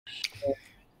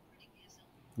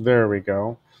There we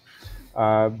go.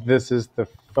 This is the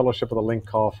Fellowship of the Link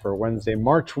call for Wednesday,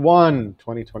 March 1,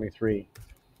 2023.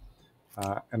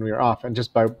 And we are off. And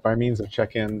just by means of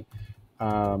check-in,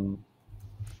 um,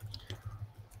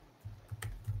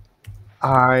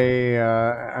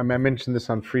 I mentioned this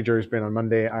on Free Jerry's Brain on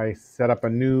Monday. I set up a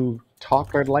new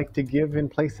talk I'd like to give in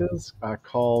places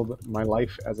called "My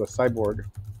Life as a Cyborg,"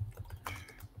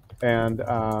 and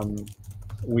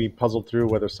we puzzled through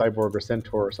whether cyborg or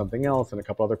centaur or something else, and a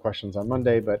couple other questions on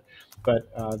Monday.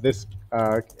 This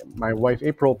my wife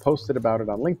April posted about it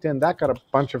on LinkedIn. That got a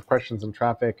bunch of questions and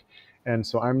traffic, and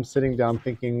so I'm sitting down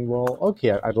thinking, well,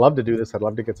 okay, I'd love to do this. I'd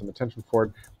love to get some attention for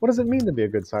it. What does it mean to be a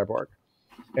good cyborg?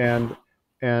 And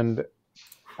and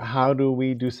how do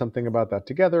we do something about that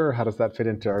together? How does that fit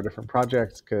into our different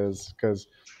projects? Because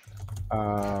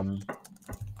um,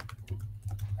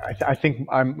 I think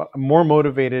I'm more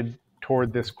motivated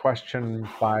toward this question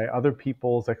by other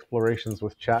people's explorations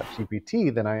with Chat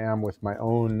GPT than I am with my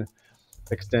own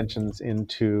extensions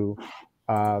into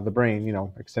the brain,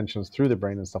 extensions through the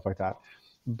brain and stuff like that.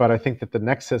 But I think that the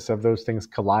nexus of those things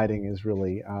colliding is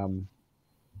really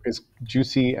is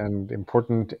juicy and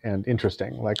important and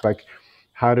interesting. Like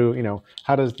how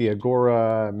does the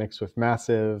Agora mix with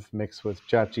Massive, mix with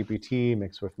Chat GPT,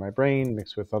 mix with my brain,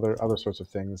 mix with other sorts of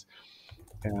things?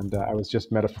 And I was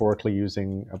just metaphorically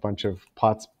using a bunch of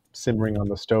pots simmering on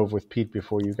the stove with Pete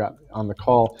before you got on the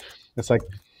call. It's like,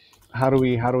 how do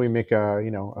we make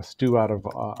a stew out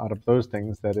of those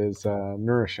things that is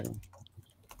nourishing?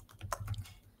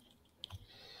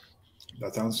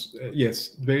 That sounds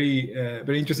yes, very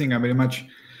interesting and very much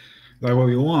like what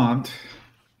we want.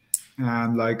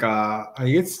 And like I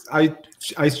guess I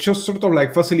just sort of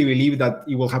like fussily believe that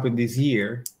it will happen this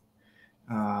year,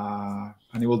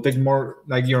 and it will take more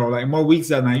like like more weeks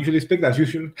than I usually expect, as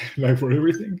usual, like for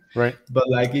everything. Right. But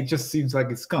like it just seems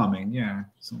like it's coming, yeah,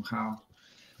 somehow.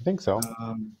 I think so.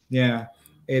 Yeah.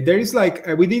 There is like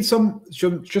we did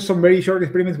just some very short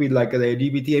experiments with like the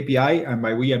GPT API, and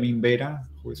by we I mean Beta,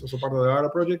 who is also part of the Agora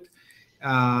project,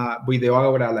 with the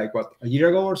Agora like what a year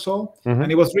ago or so,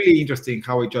 and it was really interesting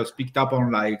how it just picked up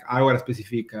on like Agora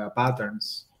specific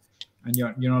patterns, and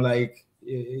like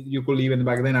you could even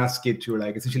back then ask it to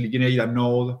like essentially generate a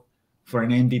node for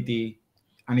an entity,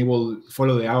 and it will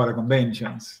follow the Agora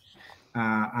conventions.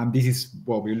 And this is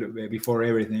what we before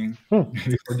everything,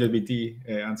 before GPT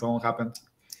and so on happened.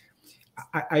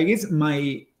 I guess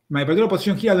my particular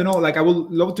position here, I don't know. Like, I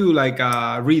would love to like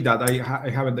read that. I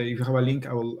haven't. If you have a link,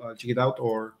 I will check it out,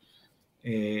 or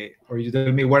you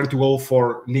tell me where to go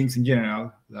for links in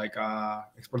general, like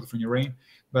export it from your brain.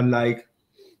 But like,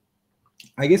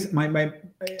 I guess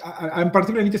I'm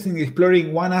particularly interested in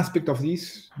exploring one aspect of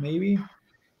this, maybe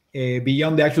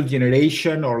beyond the actual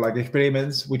generation or like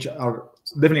experiments, which are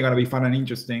definitely going to be fun and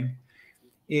interesting.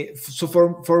 So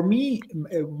for me,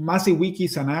 massive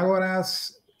wikis and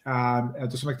agoras,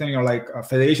 to some extent, like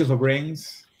federations of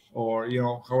brains, or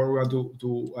however we want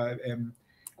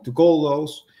to call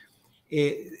those.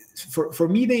 For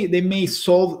me, they may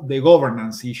solve the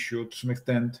governance issue to some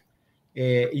extent,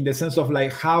 in the sense of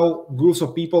like how groups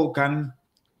of people can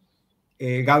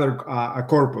gather a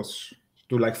corpus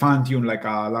to like fine tune like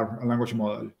a language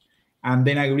model, and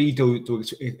then agree to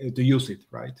use it,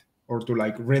 right? Or to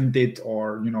like rent it,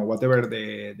 or whatever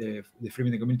the free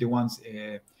media community wants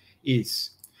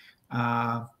is.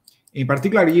 In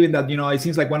particular, even that it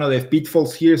seems like one of the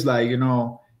pitfalls here is like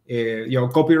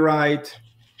copyright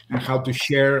and how to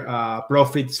share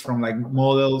profits from like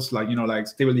models, like like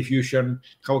Stable Diffusion.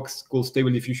 How could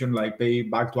Stable Diffusion like pay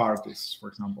back to artists, for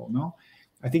example? No,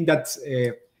 I think that's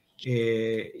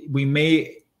we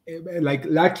may like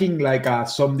lacking like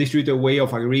some distributed way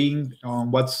of agreeing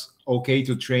on what's okay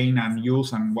to train and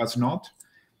use and what's not.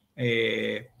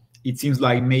 It seems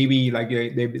like maybe like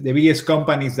the biggest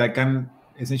companies that can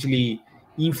essentially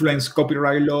influence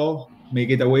copyright law may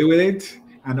get away with it,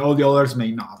 and all the others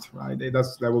may not, right?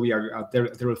 That will be a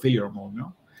terrible failure mode,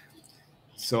 no?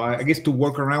 So I guess to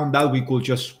work around that, we could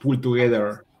just pull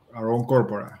together our own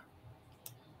corpora,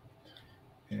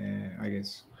 I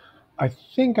guess. I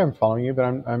think I'm following you, but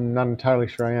I'm not entirely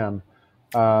sure I am.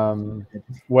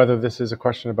 Whether this is a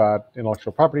question about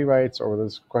intellectual property rights, or whether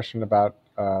it's a question about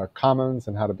commons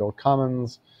and how to build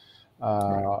commons,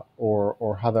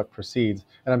 or how that proceeds.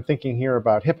 And I'm thinking here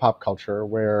about hip hop culture,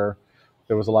 where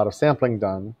there was a lot of sampling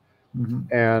done,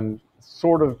 and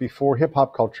sort of before hip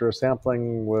hop culture,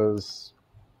 sampling was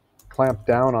clamped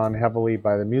down on heavily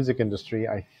by the music industry,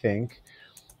 I think.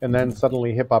 And then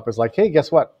suddenly hip hop is like, hey,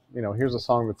 guess what? Here's a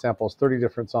song that samples 30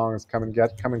 different songs. Come and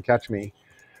catch me,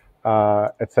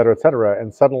 et cetera, et cetera.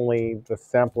 And suddenly the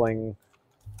sampling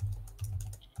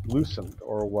loosened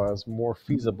or was more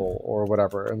feasible or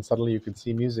whatever, and suddenly you could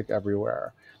see music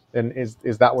everywhere. And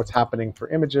is that what's happening for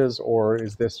images, or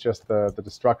is this just the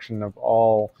destruction of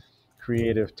all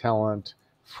creative talent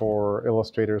for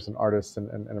illustrators and artists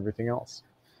and everything else?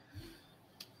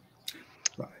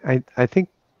 I think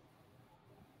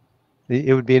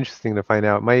it would be interesting to find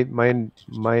out. I'm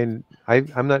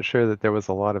not sure that there was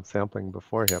a lot of sampling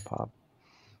before hip hop.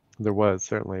 There was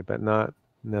certainly, but not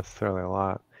necessarily a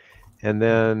lot. And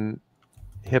then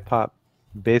hip hop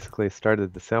basically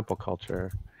started the sample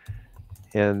culture,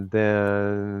 and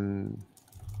then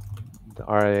the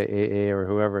RIAA or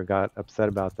whoever got upset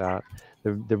about that.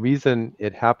 The reason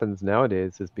it happens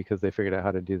nowadays is because they figured out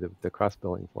how to do the cross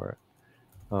billing for it.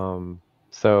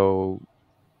 So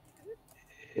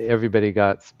everybody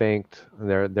got spanked,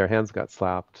 their hands got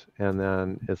slapped, and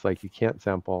then it's like, you can't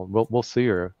sample. We'll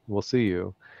sue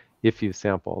you if you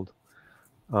sampled.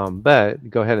 But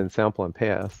go ahead and sample and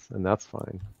pay us, and that's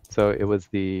fine. So it was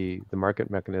the market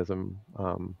mechanism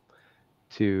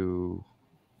to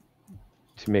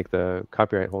make the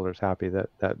copyright holders happy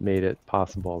that made it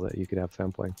possible that you could have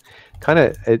sampling. Kind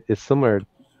of, it's similar,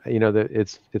 that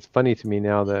it's funny to me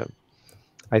now that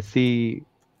I see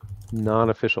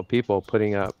non-official people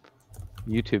putting up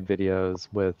YouTube videos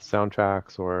with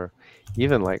soundtracks or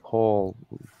even like whole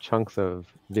chunks of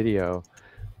video.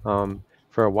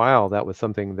 For a while, that was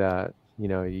something that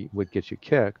would get you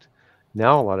kicked.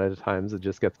 Now a lot of the times it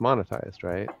just gets monetized,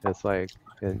 right? It's like,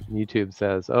 and YouTube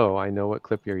says, "Oh, I know what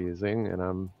clip you're using,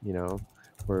 and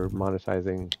we're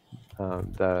monetizing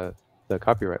the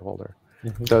copyright holder."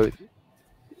 Mm-hmm. So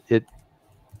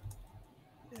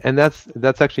and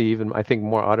that's actually even, I think,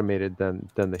 more automated than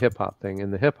the hip hop thing. In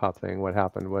the hip hop thing, what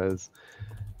happened was,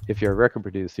 if you're a record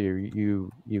producer,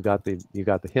 you got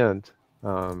the hint.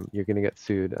 You're going to get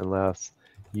sued unless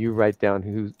you write down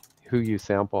who you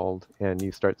sampled and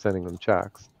you start sending them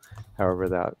checks, however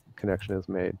that connection is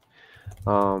made.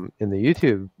 In the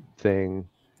YouTube thing,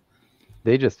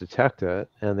 they just detect it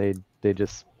and they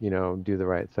just do the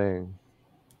right thing.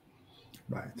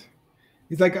 Right.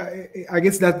 It's like I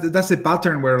guess that's a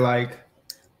pattern where like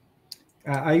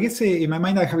I guess in my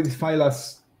mind I have this file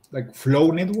as like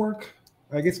flow network.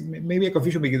 I guess maybe a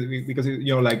confusion because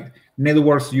like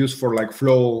networks used for like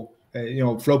flow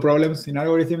flow problems in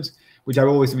algorithms, which I've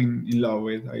always been in love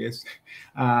with, I guess.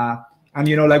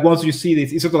 And like once you see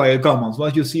this, it's sort of like a commons.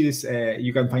 Once you see this,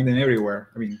 you can find them everywhere.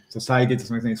 I mean, society to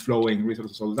some extent is flowing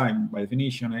resources all the time by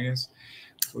definition, I guess.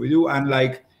 So we do, and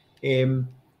like.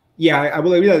 Yeah, I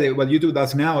will agree that what YouTube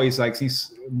does now is like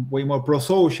it's way more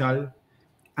pro-social,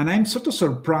 and I'm sort of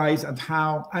surprised at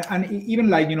how, and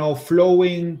even like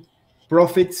flowing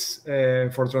profits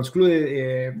for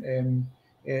transcluded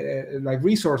like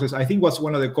resources. I think was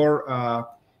one of the core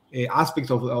aspects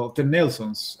of the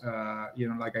Nelson's,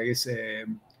 like I guess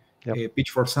pitch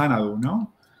for Xanadu,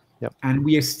 no? Yep. And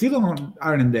we still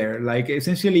aren't there. Like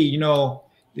essentially,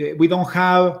 we don't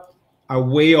have a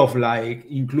way of like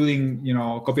including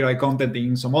copyright content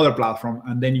in some other platform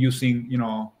and then using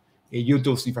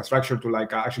YouTube's infrastructure to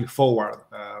like actually forward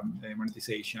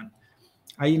monetization.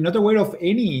 I'm not aware of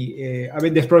any. I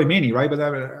mean, there's probably many, right? But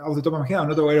off the top of my head, I'm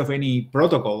not aware of any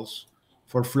protocols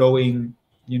for flowing.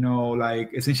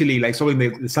 Like essentially like solving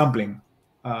the sampling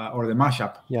or the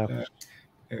mashup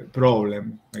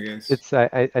problem. I guess it's.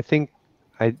 I think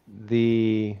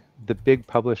the big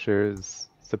publishers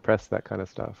suppress that kind of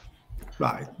stuff.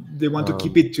 Right. They want to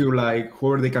keep it to like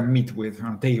whoever they can meet with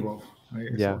on a table. I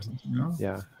guess,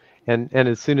 Yeah. And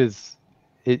as soon as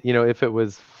it, if it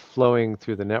was flowing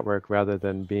through the network rather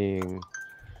than being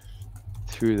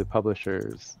through the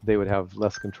publishers, they would have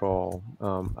less control.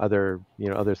 Other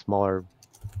smaller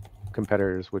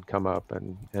competitors would come up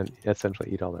and essentially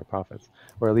eat all their profits,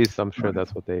 or at least I'm sure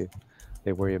that's what they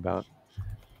worry about.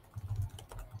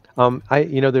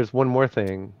 There's one more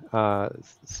thing.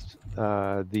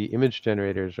 The image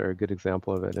generators are a good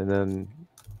example of it, and then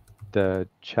the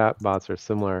chat bots are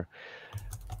similar.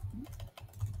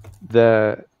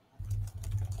 The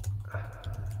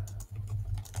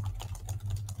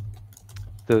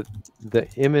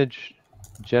image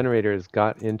generators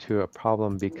got into a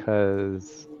problem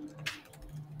because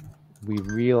we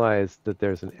realized that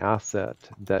there's an asset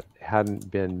that hadn't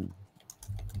been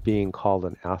being called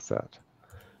an asset.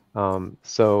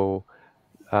 So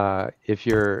if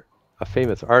you're a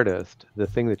famous artist, the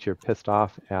thing that you're pissed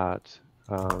off at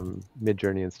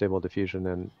Midjourney and Stable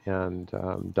Diffusion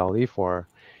and DALL-E for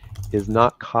is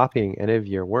not copying any of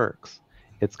your works.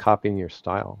 It's copying your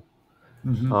style.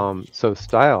 Mm-hmm. So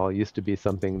style used to be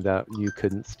something that you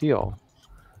couldn't steal.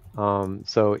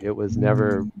 So it was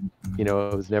never, it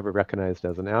was never recognized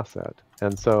as an asset.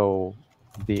 And so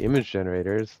the image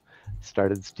generators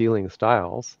started stealing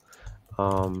styles.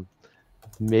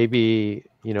 Maybe,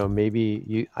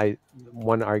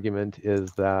 one argument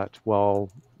is that, well,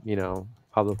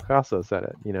 Pablo Picasso said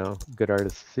it, good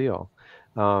artists steal.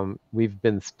 We've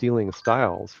been stealing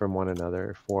styles from one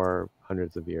another for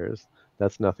hundreds of years.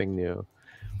 That's nothing new.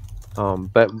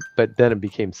 But then it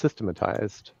became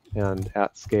systematized and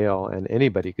at scale, and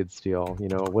anybody could steal.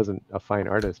 It wasn't a fine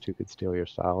artist who could steal your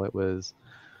style. It was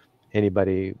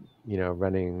anybody,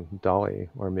 running Dolly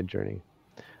or Midjourney.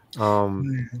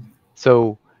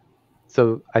 So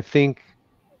I think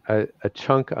a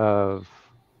chunk of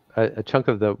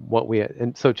the what we,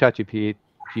 and so ChatGPT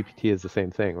is the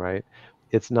same thing, right?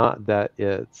 It's not that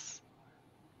it's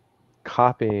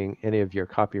copying any of your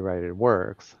copyrighted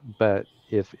works, but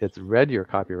if it's read your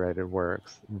copyrighted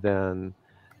works, then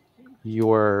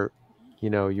your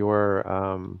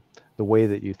the way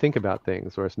that you think about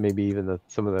things, or maybe even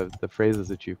some of the phrases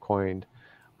that you've coined,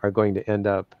 are going to end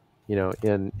up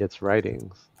in its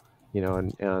writings,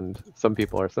 and some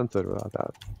people are sensitive about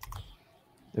that,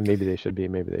 and maybe they should be,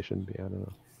 maybe they shouldn't be. I don't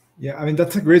know. Yeah, I mean,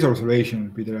 that's a great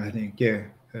observation, Peter. I think, yeah,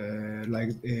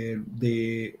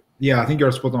 I think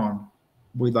you're spot on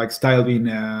with like style being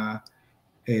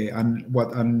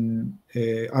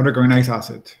unrecognized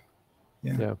asset.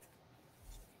 Yeah.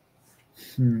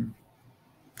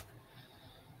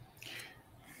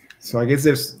 So I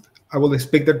guess I would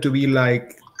expect there to be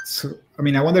like, so, I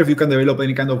mean, I wonder if you can develop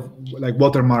any kind of like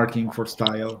watermarking for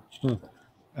style.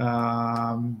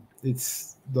 I'm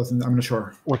not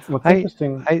sure. What's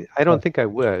interesting? I don't think I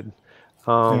would.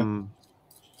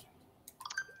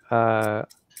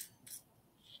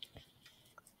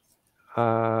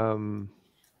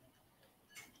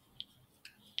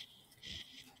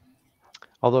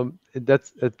 Although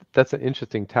that's an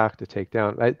interesting tack to take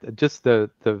down. Just the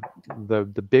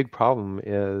big problem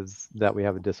is that we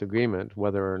have a disagreement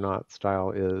whether or not style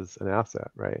is an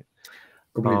asset, right?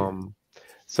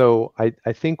 So I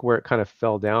think where it kind of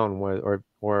fell down was, or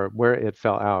where it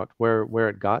fell out, where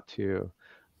it got to,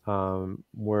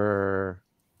 where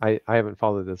I haven't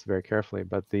followed this very carefully,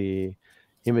 but the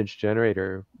image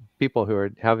generator people who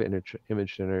have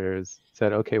image generators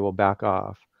said, okay, we'll back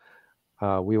off.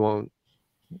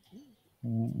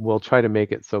 We'll try to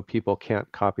make it so people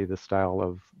can't copy the style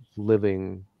of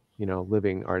living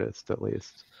artists, at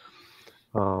least.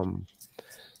 So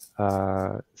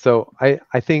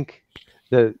I think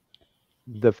the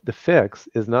fix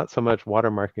is not so much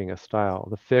watermarking a style.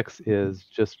 The fix is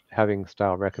just having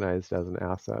style recognized as an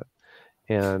asset,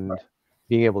 and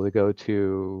being able to go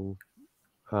to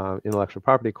intellectual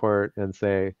property court and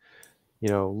say,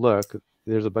 look,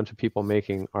 there's a bunch of people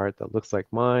making art that looks like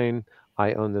mine.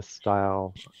 I own this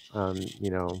style.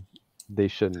 They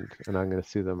shouldn't, and I'm going to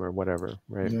sue them or whatever,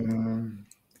 right?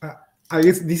 I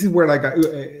guess this is where, like,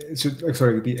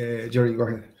 sorry, Jerry, go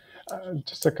ahead.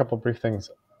 Just a couple brief things.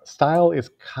 Style is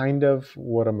kind of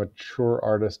what a mature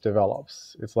artist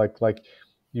develops. It's like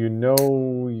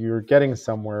you're getting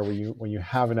somewhere when you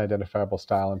have an identifiable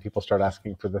style and people start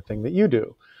asking for the thing that you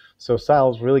do. So style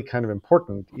is really kind of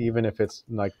important, even if it's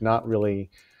like not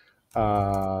really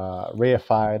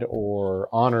reified or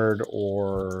honored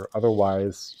or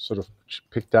otherwise sort of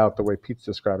picked out the way Pete's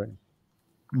describing.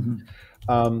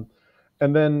 And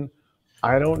then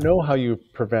I don't know how you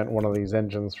prevent one of these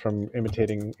engines from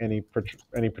imitating any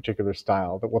particular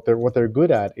style. That what they're good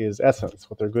at is essence.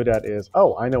 What they're good at is,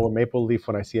 oh, I know a maple leaf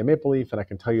when I see a maple leaf, and I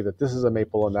can tell you that this is a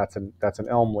maple and that's an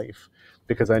elm leaf,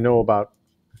 because I know about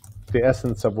the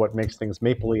essence of what makes things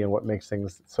mapley and what makes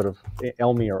things sort of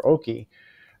elmy or oaky.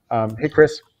 Hey,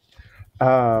 Chris.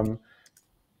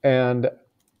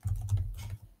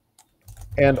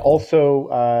 And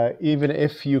also, even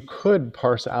if you could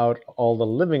parse out all the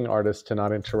living artists to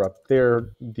not interrupt their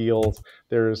deals,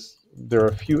 there are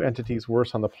a few entities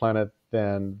worse on the planet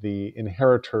than the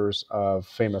inheritors of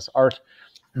famous art,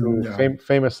 who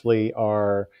famously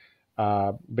are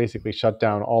basically shut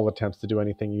down all attempts to do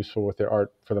anything useful with their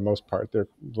art for the most part. They're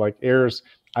like heirs.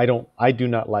 I do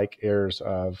not like heirs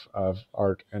of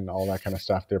art and all that kind of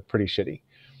stuff. They're pretty shitty.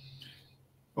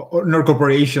 Or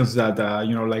corporations that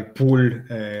like pool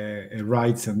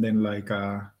rights and then like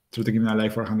try to keep them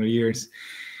alive for 100 years.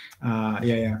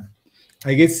 I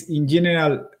guess in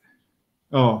general.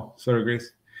 Oh, sorry,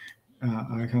 Chris.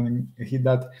 I haven't hit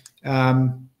that.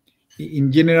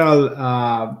 In general,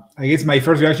 I guess my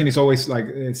first reaction is always like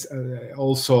it's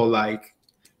also like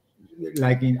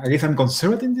I guess I'm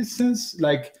conservative in this sense.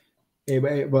 Like,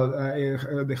 depending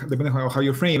on how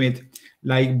you frame it,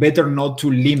 like better not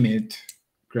to limit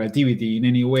creativity in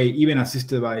any way, even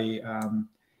assisted by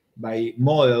by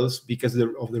models because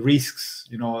of the risks,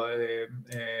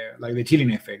 like the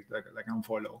chilling effect, like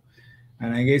unfollow.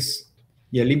 And I guess,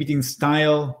 yeah, limiting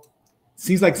style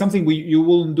seems like something you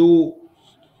wouldn't do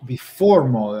before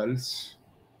models,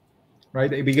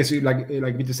 right? Because like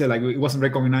Vito said, like it wasn't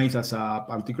recognized as a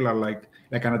particular like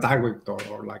an attack vector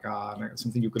or like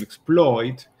something you could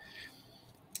exploit.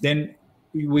 Then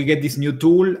we get this new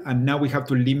tool, and now we have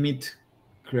to limit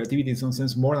creativity in some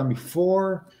sense more than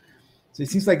before. So it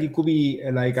seems like it could be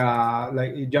like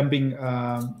jumping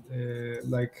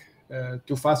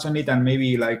too fast on it, and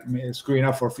maybe like screwing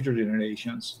up for future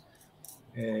generations.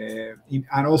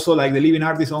 And also like the living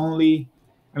artist only.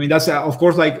 I mean, that's of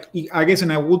course, like I guess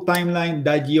in a good timeline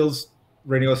that yields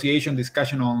renegotiation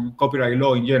discussion on copyright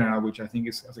law in general, which I think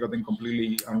has gotten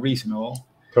completely unreasonable.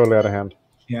 Totally out of hand.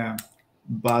 Yeah,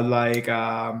 but like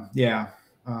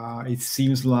it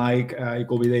seems like it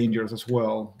could be dangerous as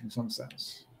well in some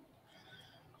sense.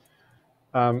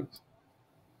 And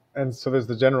so there's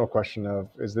the general question of,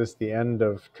 is this the end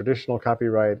of traditional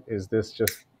copyright? Is this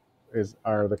just,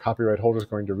 are the copyright holders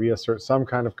going to reassert some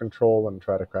kind of control and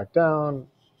try to crack down?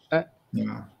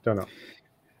 Yeah, don't know.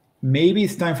 Maybe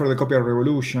it's time for the copyright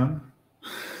revolution.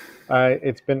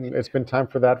 It's been time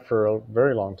for that for a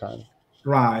very long time.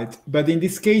 Right, but in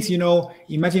this case,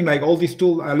 imagine like all these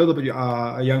tools. A lot of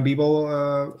young people,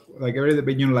 like a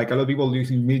lot of people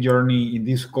using Midjourney in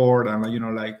Discord,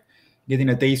 and like getting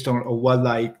a taste of what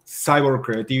like cyber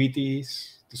creativity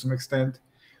is to some extent.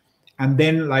 And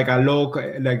then like a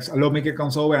lawmaker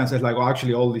comes over and says like, well,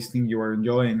 actually all these things you are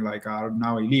enjoying like are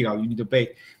now illegal. You need to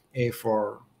pay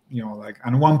for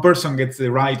and one person gets the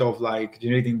right of like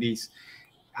generating this.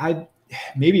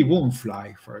 Maybe it won't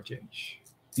fly for a change.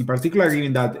 In particular,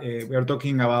 given that we are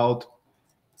talking about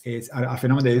a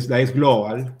phenomenon that is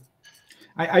global.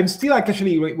 I'm still like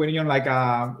actually when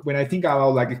when I think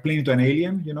about like explaining to an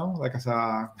alien, like as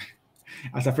a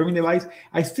framing device,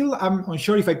 I still am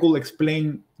unsure if I could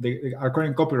explain our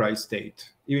current copyright state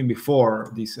even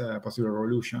before this possible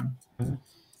revolution. Mm-hmm.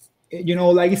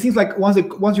 Like it seems like once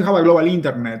you have a global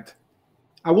internet,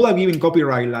 I would have given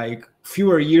copyright like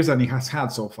fewer years than it has had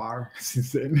so far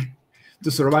since then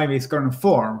to survive its current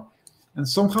form. And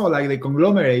somehow, like the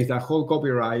conglomerates that hold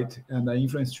copyright and the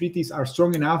influence treaties are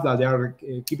strong enough that they are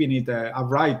keeping it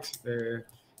upright.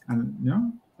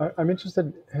 I'm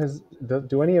interested.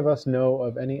 Do any of us know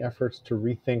of any efforts to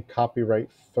rethink copyright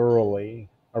thoroughly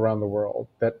around the world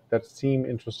that seem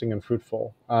interesting and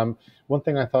fruitful? One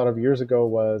thing I thought of years ago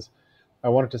was I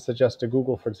wanted to suggest to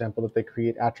Google, for example, that they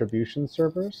create attribution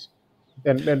servers.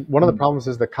 And one of the problems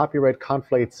is that copyright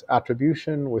conflates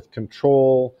attribution with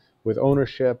control, with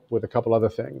ownership, with a couple other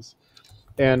things.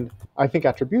 And I think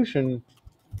attribution,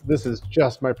 this is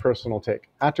just my personal take,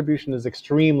 attribution is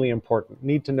extremely important.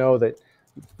 Need to know that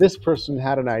this person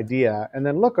had an idea, and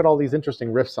then look at all these interesting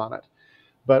riffs on it.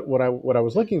 But what I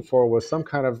was looking for was some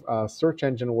kind of search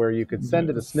engine where you could send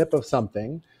it a snip of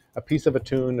something, a piece of a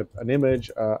tune, an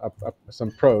image,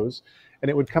 some prose, and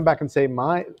it would come back and say,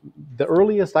 the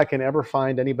earliest I can ever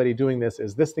find anybody doing this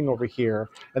is this thing over here,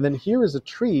 and then here is a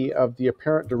tree of the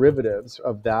apparent derivatives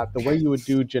of that, the way you would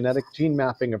do genetic gene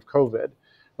mapping of COVID,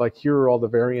 like here are all the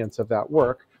variants of that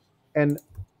work, and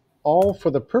all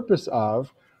for the purpose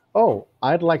of, oh,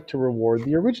 I'd like to reward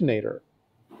the originator.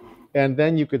 And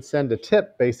then you could send a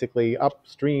tip basically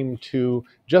upstream to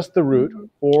just the root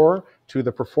or to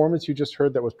the performance you just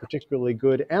heard that was particularly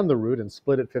good and the root and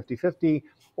split it 50-50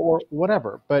 or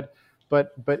whatever. But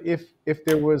if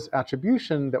there was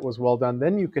attribution that was well done,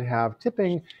 then you could have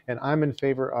tipping, and I'm in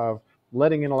favor of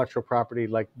letting intellectual property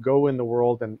like go in the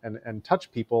world and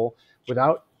touch people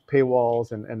without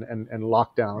paywalls and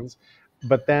lockdowns.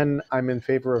 But then I'm in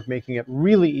favor of making it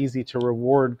really easy to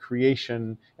reward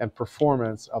creation and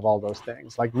performance of all those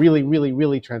things, like really, really,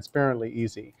 really transparently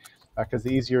easy, because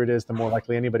the easier it is, the more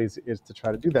likely anybody is to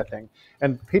try to do that thing.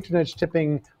 And patronage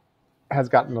tipping has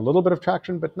gotten a little bit of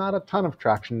traction, but not a ton of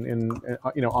traction in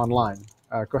online.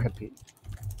 Go ahead, Pete.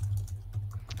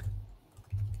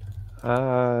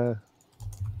 I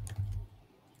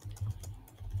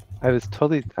was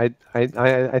totally. I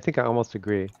think I almost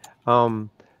agree.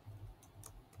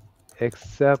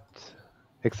 Except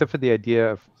for the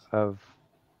idea of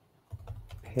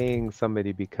paying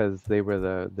somebody because they were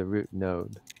the root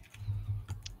node,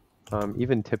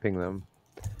 even tipping them.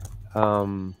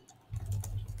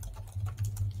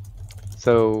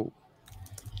 So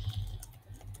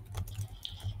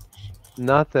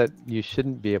not that you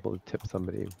shouldn't be able to tip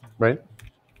somebody, right?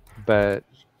 But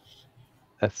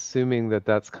assuming that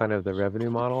that's kind of the revenue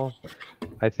model,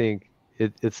 I think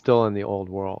it's still in the old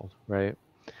world, right?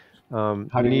 How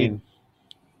do you mean?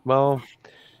 Well,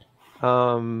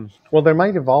 Well, there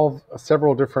might evolve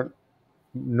several different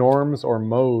norms or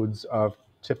modes of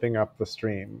tipping up the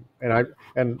stream,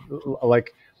 and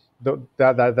like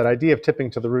that idea of tipping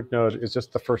to the root node is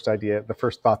just the first idea, the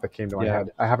first thought that came to my Yeah.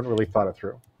 head. I haven't really thought it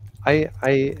through.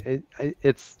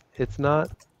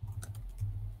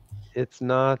 It's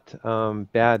not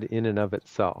bad in and of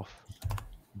itself,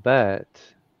 but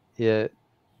it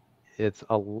it's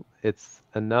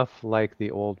enough like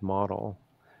the old model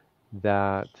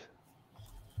that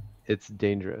it's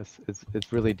dangerous.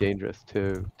 It's really dangerous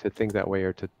to think that way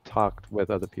or to talk with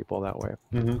other people that way.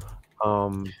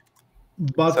 Um,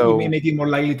 But it may so make it more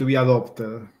likely to be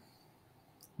adopted.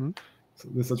 hmm? So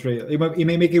this is trade. It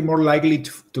may make it more likely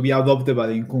to be adopted by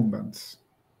the incumbents.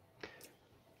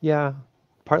 Yeah,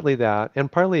 partly that,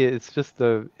 and partly it's just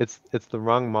it's the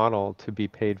wrong model to be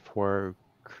paid for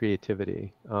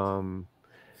creativity.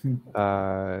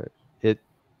 Uh,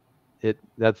 it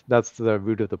that's the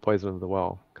root of the poison of the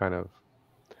well, kind of.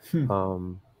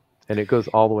 And it goes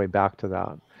all the way back to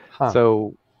that. Huh.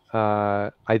 So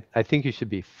I think you should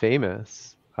be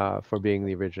famous for being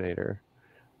the originator,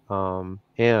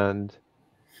 and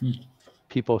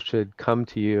people should come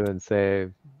to you and say,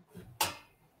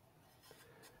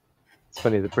 it's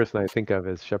funny, the person I think of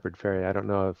is Shepard Fairey. I don't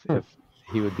know if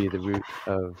he would be the root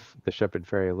of the Shepard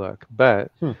Fairey look,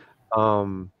 but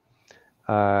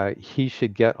he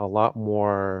should get a lot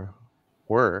more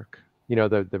work. You know,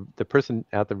 the person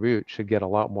at the root should get a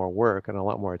lot more work and a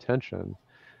lot more attention.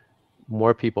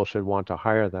 More people should want to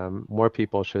hire them. More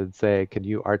people should say, "Can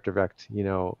you art direct, you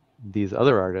know, these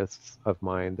other artists of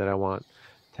mine that I want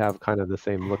to have kind of the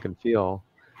same look and feel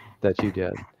that you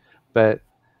did?" But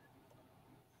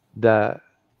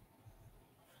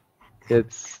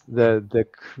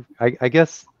I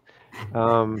guess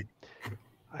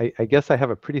I guess I have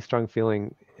a pretty strong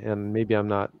feeling, and maybe I'm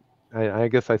not. I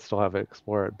guess I still have to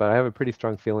explore it, but I have a pretty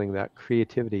strong feeling that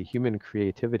creativity, human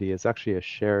creativity, is actually a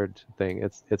shared thing.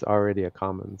 It's already a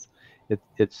commons.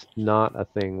 It's not a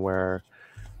thing where,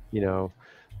 you know,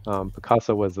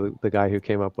 Picasso was the guy who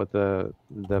came up with the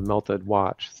melted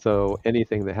watch. So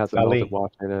anything that has a melted Dali.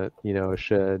 watch in it, you know,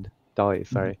 should Dali.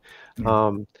 Sorry,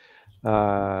 Yeah.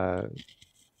 uh,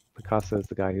 Picasso is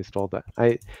the guy who stole that.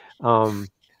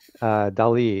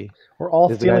 Dali We're all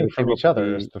is the guy stealing that came from up each with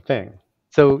other is the. the thing.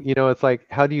 So, you know, it's like,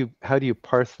 how do you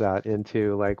parse that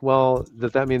into like, well,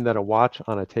 does that mean that a watch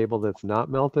on a table that's not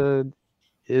melted,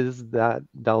 is that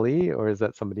Dali or is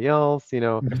that somebody else? You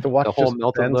know, If the the watch whole just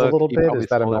melted bends a look, little he bit, probably is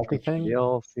that a stole that from melty somebody thing?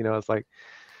 else. You know, it's like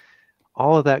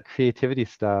all of that creativity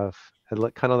stuff,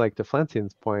 and kind of like to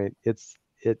Flancian's point,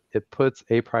 it puts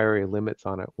a priori limits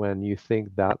on it when you think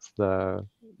that's the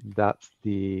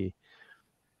you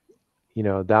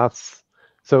know, that's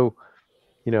so,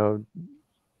 you know,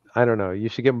 I don't know, you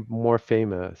should get more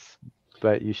famous,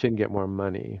 but you shouldn't get more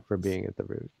money for being at the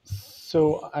root.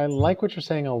 So I like what you're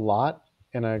saying a lot,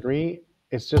 and I agree.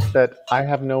 It's just that I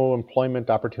have no employment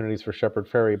opportunities for Shepard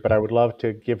Fairey, but I would love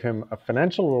to give him a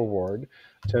financial reward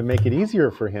to make it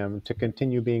easier for him to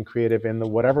continue being creative in the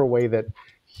whatever way that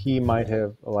he might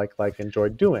have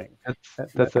enjoyed doing.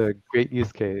 That's a great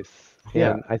use case,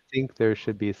 Yeah, and I think there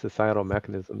should be societal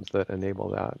mechanisms that enable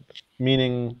that.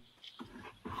 meaning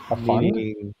a fund.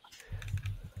 Meaning,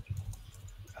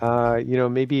 you know,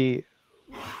 maybe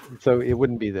so it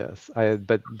wouldn't be this.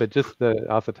 But just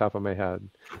off the top of my head,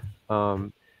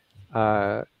 um,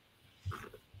 uh,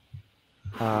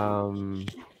 um,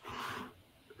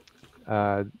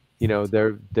 uh, you know,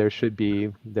 there should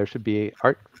be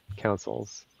art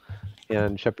councils,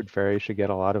 and Shepard Fairey should get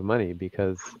a lot of money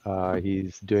because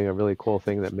he's doing a really cool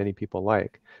thing that many people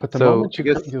like. But So I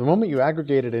guess the moment you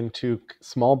aggregate it into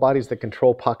small bodies that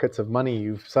control pockets of money,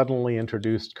 you've suddenly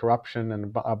introduced corruption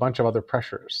and a bunch of other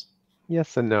pressures.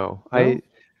 yes and no. No?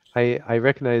 I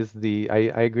recognize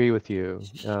I agree with you.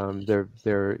 They're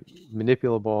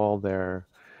manipulable, they're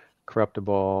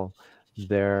corruptible,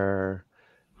 they're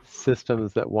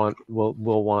systems that will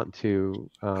want to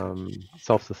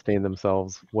self-sustain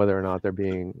themselves, whether or not they're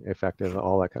being effective,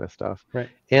 all that kind of stuff. Right.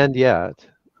 And yet,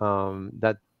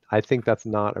 that I think that's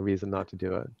not a reason not to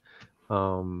do it.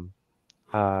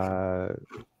 Uh,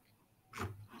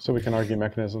 So we can argue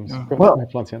mechanisms. Yeah. Go Well,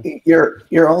 ahead, Flancian.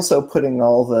 you're also putting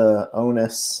all the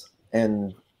onus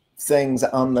and things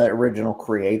on the original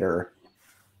creator,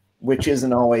 which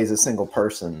isn't always a single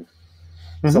person.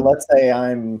 So let's say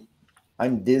I'm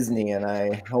Disney and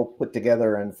I help put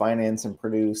together and finance and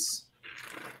produce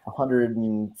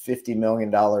 $150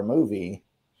 million movie.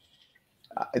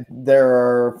 There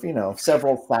are, you know,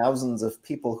 several thousands of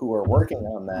people who are working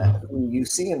on that who you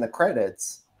see in the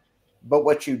credits, but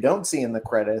what you don't see in the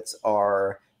credits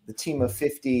are the team of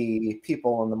 50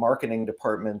 people in the marketing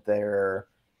department there,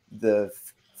 the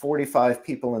 45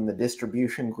 people in the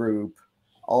distribution group,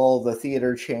 all the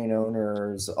theater chain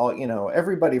owners, all, you know,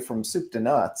 everybody from soup to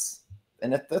nuts.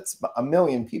 And if that's a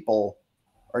million people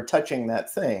are touching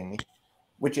that thing,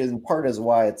 which in part is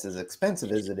why it's as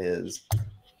expensive as it is.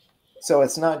 So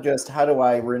it's not just how do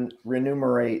I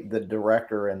remunerate the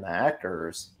director and the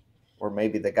actors, or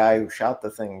maybe the guy who shot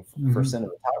the thing for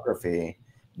cinematography,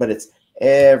 but it's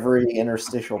every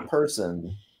interstitial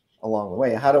person along the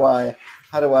way. How do I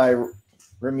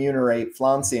remunerate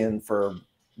Flancian for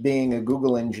being a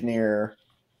Google engineer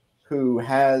who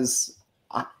has,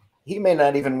 he may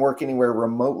not even work anywhere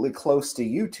remotely close to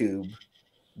YouTube,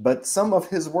 but some of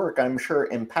his work, I'm sure,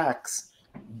 impacts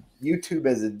YouTube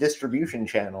as a distribution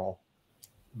channel.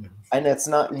 And it's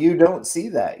not, you don't see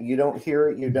that. You don't hear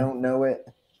it. You don't know it.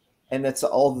 And it's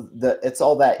all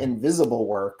that invisible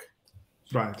work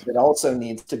that also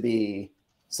needs to be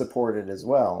supported as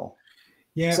well.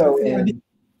 Yeah. So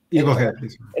go ahead,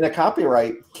 please. In a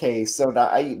copyright case, so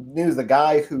I knew the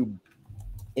guy who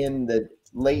in the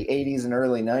late 80s and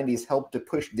early 90s helped to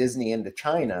push Disney into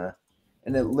China.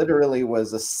 And it literally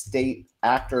was a state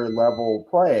actor level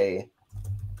play.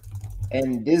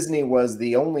 And Disney was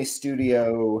the only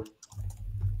studio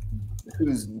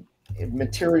whose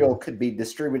material could be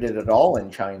distributed at all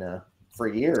in China for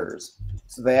years.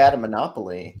 So they had a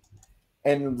monopoly.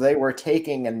 And they were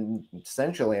taking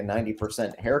essentially a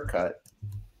 90% haircut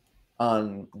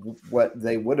on what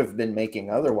they would have been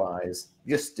making otherwise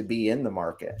just to be in the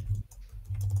market.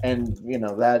 And, you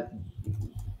know, that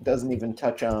doesn't even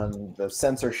touch on the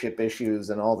censorship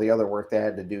issues and all the other work they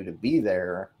had to do to be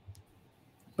there.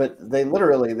 But they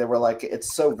were like,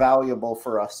 it's so valuable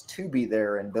for us to be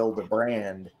there and build a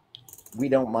brand. We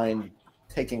don't mind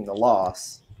taking the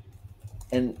loss.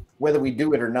 And whether we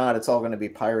do it or not, it's all going to be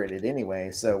pirated anyway.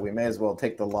 So we may as well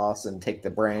take the loss and take the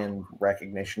brand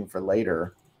recognition for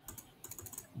later.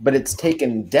 But it's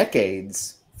taken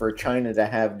decades for China to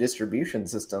have distribution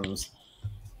systems.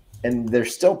 And they're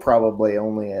still probably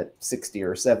only at 60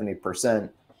 or 70%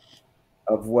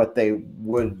 of what they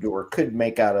would or could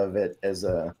make out of it as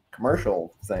a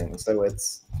commercial thing. So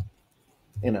it's,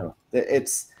 you know,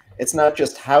 it's not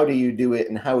just how do you do it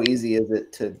and how easy is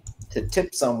it to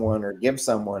tip someone or give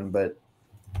someone, but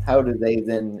how do they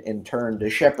then in turn,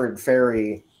 does Shepard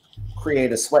Fairey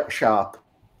create a sweatshop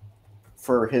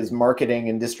for his marketing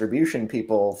and distribution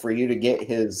people for you to get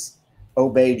his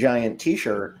Obey Giant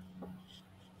t-shirt?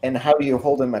 And how do you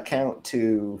hold him account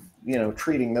to, you know,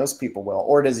 treating those people well?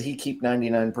 Or does he keep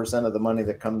 99% of the money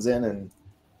that comes in and,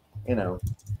 you know,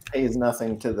 pays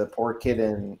nothing to the poor kid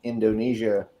in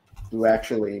Indonesia who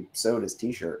actually sewed his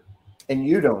t-shirt? And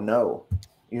you don't know.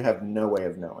 You have no way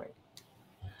of knowing.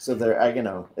 So you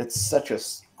know, it's such a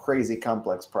crazy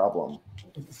complex problem.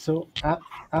 So at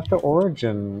the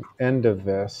origin end of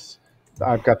this,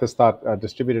 I've got this thought,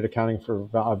 distributed accounting for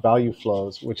value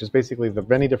flows, which is basically the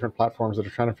many different platforms that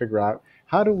are trying to figure out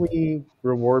how do we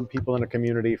reward people in a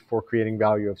community for creating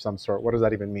value of some sort? What does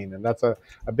that even mean? And that's a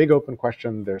big open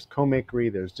question. There's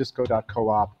Co-Makery, there's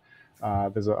Disco.coop.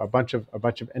 There's a bunch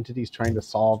of entities trying to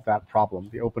solve that problem.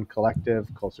 The Open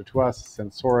Collective, Closer to Us,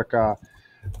 Sensorica,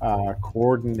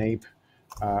 Coordinape,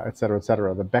 et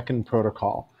cetera, the Beckon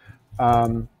Protocol.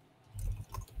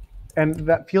 And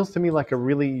that feels to me like a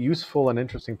really useful and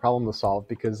interesting problem to solve,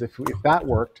 because if that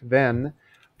worked, then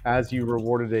as you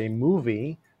rewarded a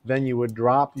movie, then you would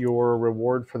drop your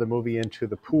reward for the movie into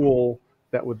the pool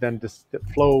that would then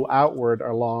flow outward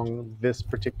along this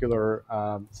particular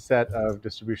set of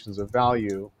distributions of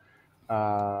value,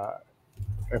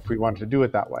 if we wanted to do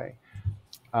it that way.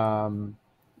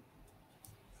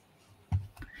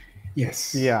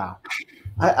 Yes. Yeah.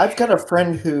 I've got a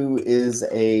friend who is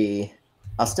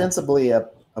ostensibly a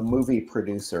movie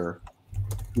producer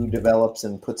who develops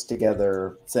and puts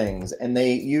together things, and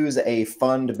they use a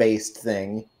fund-based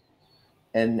thing,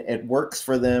 and it works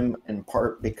for them in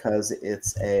part because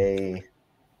it's they're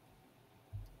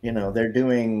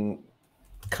doing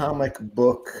comic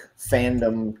book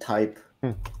fandom type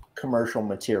commercial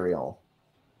material.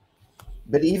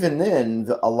 But even then,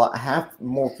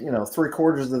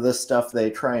 three-quarters of this stuff they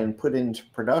try and put into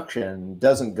production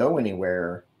doesn't go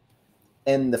anywhere.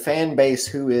 And the fan base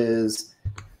who is,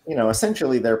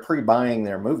 essentially they're pre-buying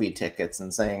their movie tickets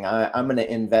and saying, I'm going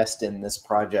to invest in this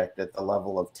project at the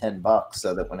level of $10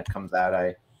 so that when it comes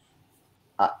out,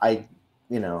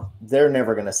 they're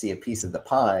never going to see a piece of the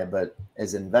pie. But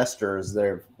as investors,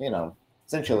 they're,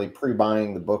 essentially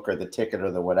pre-buying the book or the ticket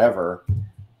or the whatever.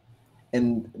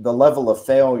 And the level of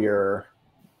failure,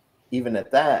 even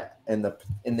at that, and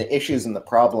the issues and the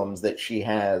problems that she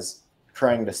has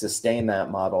trying to sustain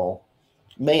that model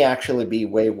may actually be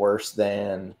way worse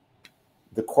than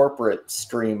the corporate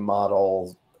stream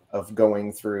model of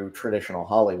going through traditional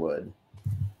Hollywood,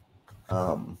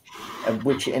 and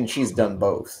she's done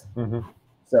both.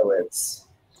 So it's,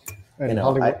 And you know,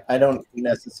 Hollywood, I don't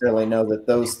necessarily know that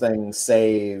those things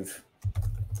save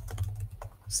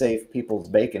people's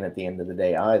bacon at the end of the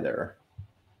day either.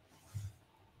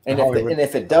 And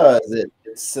if it does,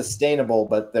 it's sustainable,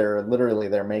 but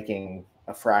they're making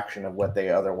a fraction of what they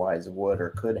otherwise would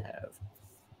or could have.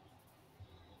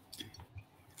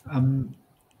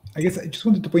 I guess I just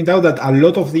wanted to point out that a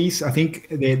lot of these, I think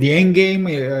the end game,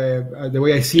 the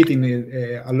way I see it in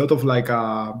a lot of like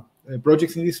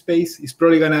projects in this space, is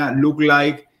probably gonna look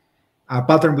like a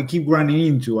pattern we keep running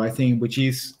into, I think, which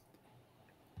is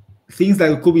things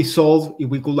that could be solved if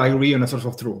we could agree on a source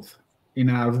of truth, in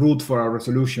a route for a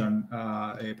resolution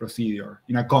procedure,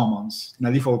 in a commons, in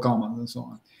a default commons, and so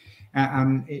on.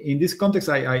 And in this context,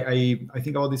 I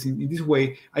think about this in this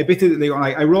way. I pasted,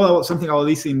 I wrote something about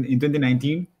this in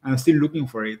 2019, and I'm still looking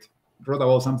for it. I wrote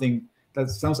about something that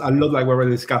sounds a lot like what we're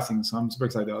discussing, so I'm super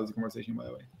excited about this conversation, by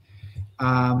the way.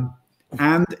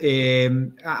 And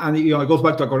you know, it goes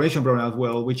back to a coordination problem as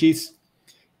well, which is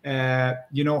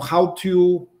you know, how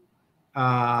to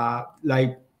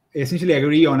like essentially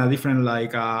agree on a different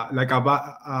like a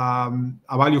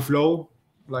value flow,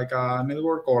 like a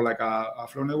network or like a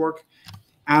flow network,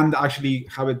 and actually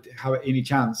have any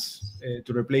chance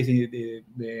to replace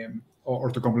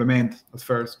or to complement at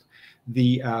first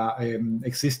the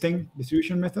existing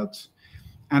distribution methods.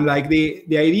 And like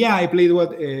the idea I played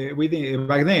with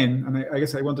back then, and I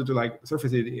guess I wanted to like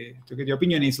surface it to get your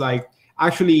opinion, is like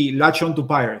actually latch on to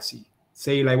piracy.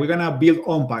 Say like we're gonna build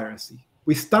on piracy.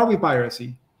 We start with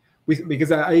piracy,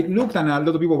 because I looked and a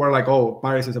lot of people were like, "Oh,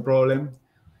 piracy is a problem,"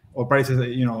 or piracy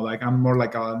is, you know, like I'm more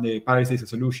like the piracy is a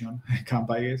solution camp,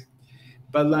 I guess.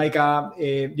 But like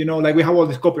you know, like we have all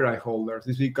these copyright holders,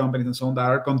 these big companies and so on that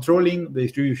are controlling the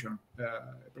distribution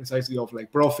precisely of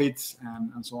like profits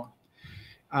and so on.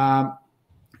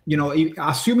 You know,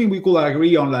 assuming we could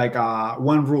agree on like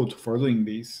one route for doing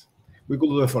this, we could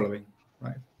do the following,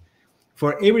 right?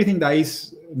 For everything that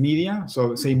is media,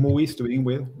 so say movies to begin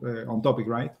with, on topic,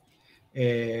 right?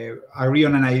 Agree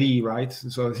on an ID, right?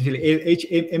 So essentially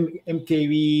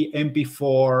MKV,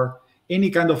 MP4, any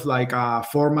kind of like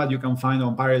format you can find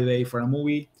on Pirate Bay for a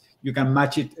movie, you can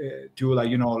match it to like,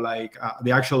 you know, like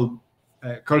the actual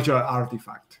cultural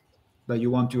artifact that you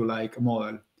want to like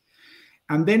model.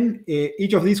 And then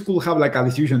each of these could have like a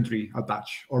distribution tree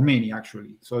attached, or many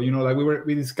actually. So, you know, like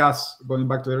we discussed, going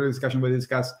back to the earlier discussion, we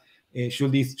discussed,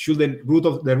 should the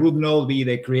root node be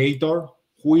the creator?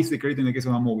 Who is the creator in the case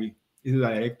of a movie? Is it the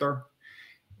director?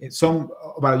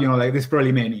 But you know, like there's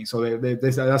probably many. So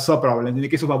there's a sub-problem. In the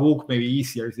case of a book, maybe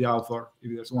easier is the author,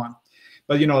 if there's one.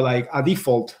 But you know, like a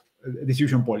default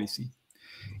distribution policy.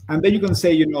 And then you can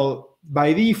say, you know,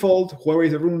 by default, whoever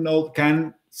is the root node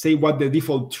can say what the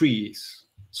default tree is.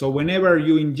 So whenever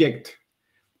you inject,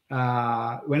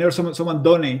 whenever someone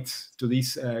donates to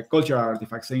this cultural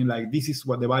artifact, saying like, this is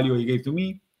what the value you gave to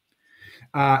me,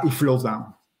 it flows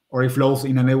down. Or it flows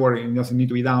in a network, it doesn't need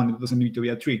to be down, it doesn't need to be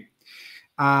a tree.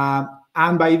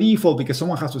 And by default, because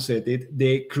someone has to set it,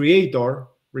 the creator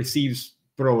receives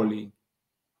probably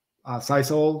a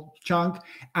sizable chunk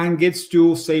and gets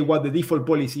to say what the default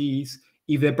policy is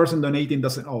if the person donating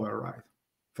doesn't override,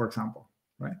 for example,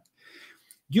 right?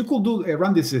 You could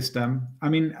run this system. I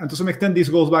mean, and to some extent, this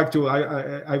goes back to,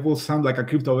 I will sound like a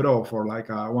crypto bro for like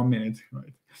 1 minute,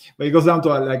 right? But it goes down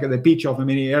to like the pitch of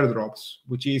many airdrops,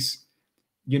 which is,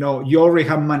 you know, you already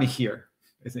have money here,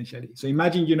 essentially. So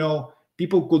imagine, you know,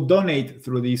 people could donate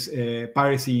through this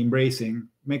piracy embracing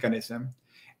mechanism,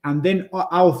 and then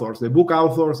authors, the book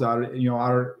authors that, you know,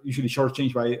 are usually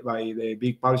shortchanged by the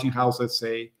big publishing houses,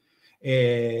 say,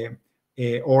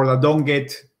 or that don't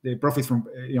get the profits from,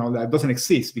 you know, that doesn't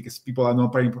exist because people are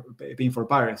not paying for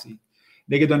piracy.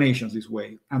 They get donations this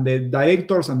way. And the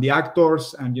directors and the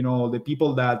actors and, you know, the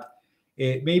people that,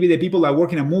 maybe the people that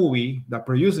work in a movie, that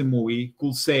produce a movie,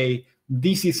 could say,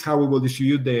 this is how we will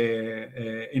distribute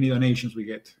any donations we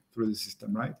get through the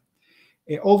system, right?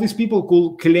 All these people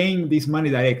could claim this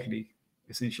money directly,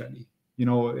 essentially, you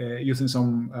know, using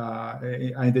some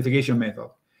identification method,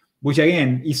 which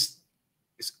again is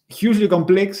hugely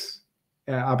complex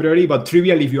a priori, but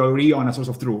trivial if you agree on a source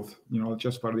of truth, you know,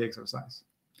 just for the exercise.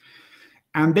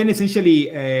 And then essentially,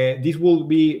 this will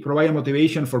provide a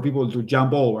motivation for people to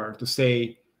jump over, to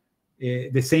say,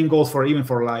 the same goes for even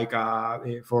for like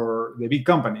for the big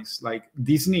companies like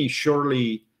Disney.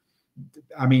 Surely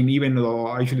I mean, even though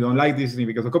I usually don't like Disney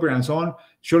because of copyright and so on,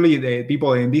 surely the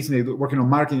people in Disney working on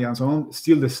marketing and so on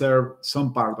still deserve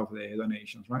some part of the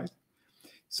donations, right?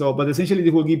 So, but essentially,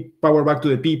 this will give power back to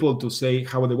the people to say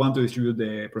how they want to distribute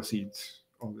the proceeds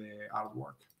of the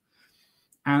artwork.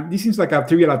 And this seems like a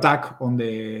trivial attack on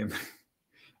the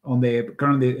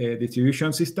current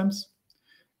distribution systems.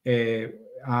 And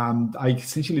I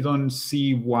essentially don't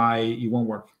see why it won't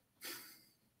work.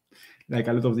 Like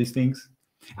a lot of these things,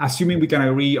 assuming we can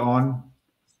agree on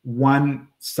one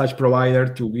such provider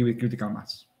to give it critical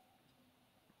mass.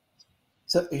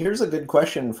 So here's a good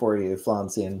question for you,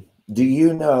 Flancian. Do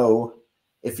you know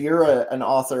if you're an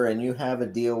author and you have a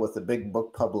deal with a big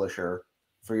book publisher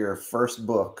for your first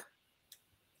book,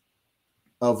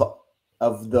 of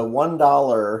the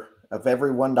 $1 of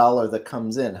every $1 that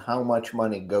comes in, how much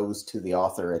money goes to the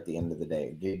author at the end of the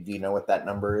day? Do you know what that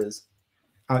number is?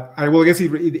 I will guess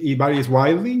it varies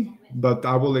wildly, but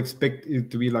I will expect it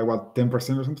to be like what,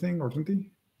 10% or something, or 20.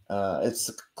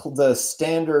 It's the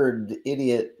standard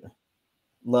idiot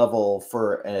level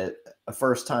for a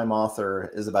first-time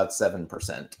author is about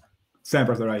 7%.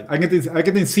 7%, right? I get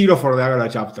in 0 for the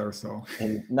average chapter, so.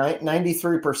 And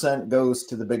 93% goes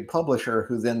to the big publisher,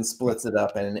 who then splits it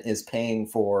up and is paying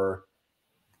for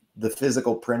the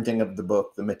physical printing of the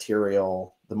book, the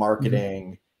material, the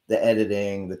marketing, the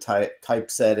editing, the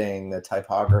typesetting, the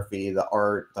typography, the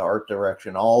art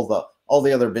direction, all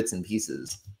the other bits and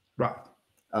pieces. Right.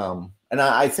 And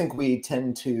I think we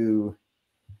tend to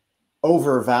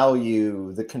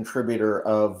overvalue the contributor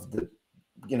of the,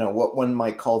 what one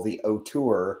might call the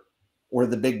auteur, or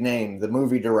the big name, the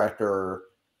movie director,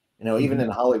 even in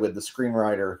Hollywood, the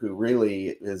screenwriter who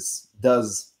really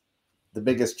does the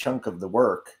biggest chunk of the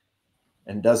work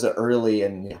and does it early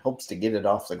and hopes to get it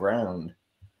off the ground.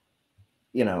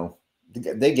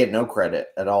 They get no credit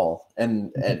at all.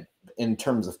 And in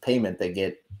terms of payment, they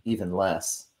get even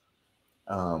less.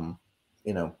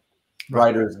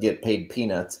 Writers get paid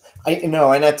peanuts. And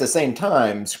at the same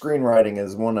time, screenwriting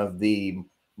is one of the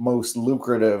most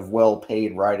lucrative,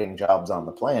 well-paid writing jobs on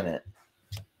the planet,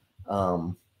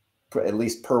 at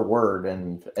least per word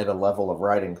and at a level of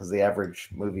writing, because the average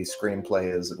movie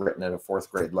screenplay is written at a 4th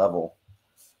grade level.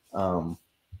 But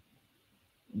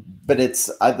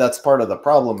that's part of the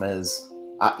problem is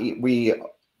we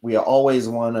always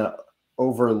want to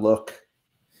overlook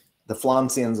the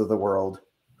Flancians of the world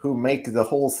who make the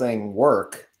whole thing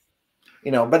work,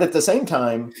 but at the same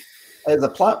time, as a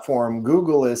platform,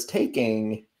 Google is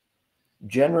taking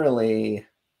generally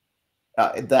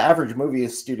the average movie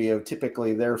studio,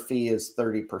 typically their fee is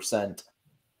 30%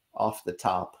 off the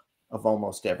top of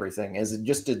almost everything, as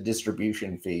just a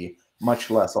distribution fee,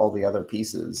 much less all the other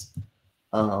pieces.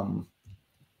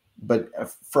 But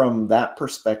from that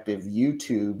perspective,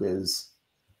 YouTube is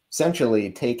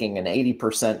essentially taking an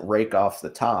 80% rake off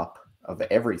the top of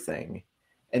everything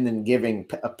and then giving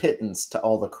a pittance to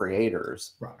all the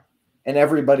creators. Right. And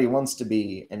everybody wants to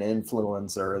be an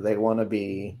influencer. They want to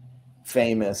be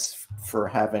famous for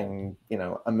having,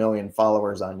 1 million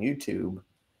followers on YouTube.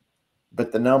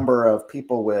 But the number of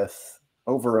people with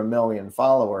over 1 million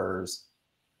followers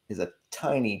is a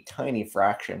tiny, tiny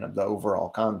fraction of the overall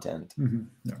content.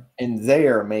 Yeah. And they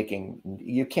are making,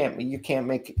 you can't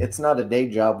make, it's not a day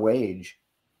job wage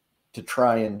to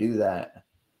try and do that.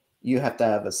 You have to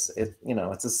have it's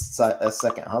a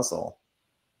second hustle.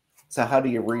 So how do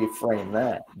you reframe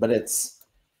that? But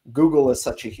Google is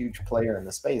such a huge player in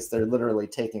the space. They're literally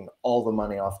taking all the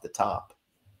money off the top.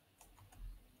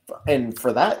 And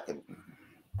for that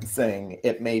thing,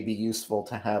 it may be useful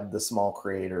to have the small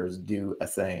creators do a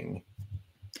thing.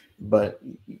 But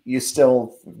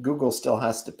Google still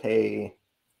has to pay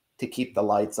to keep the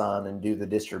lights on and do the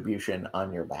distribution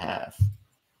on your behalf.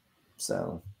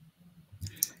 So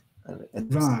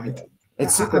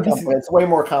it's way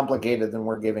more complicated than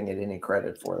we're giving it any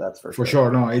credit for. That's for sure. For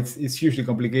sure, no, it's hugely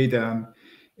complicated.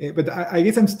 But I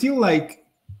guess I'm still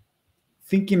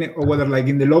thinking of whether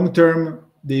in the long term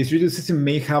the distributed system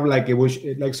may have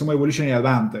some evolutionary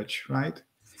advantage, right?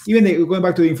 Even going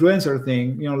back to the influencer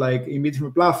thing, in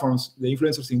different platforms, the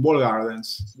influencers in wall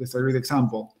gardens, that's a great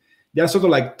example. They are sort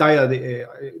of tied at the,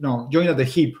 joined at the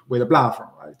hip with the platform,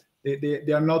 right?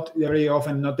 They're very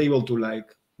often not able to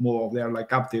move. They are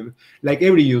captive, like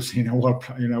every use in a wall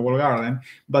garden,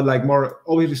 but more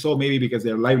obviously so maybe because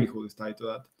their livelihood is tied to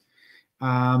that.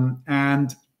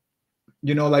 And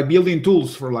building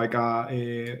tools for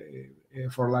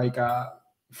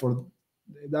for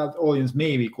that audience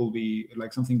maybe could be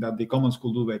something that the commons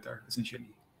could do better,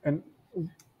 essentially. And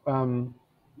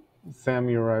Sam,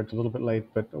 you arrived a little bit late,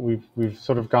 but we've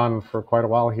sort of gone for quite a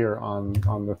while here on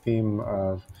the theme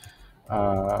of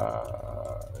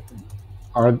are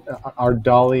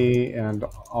Dolly and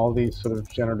all these sort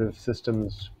of generative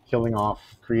systems killing off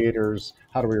creators?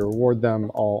 How do we reward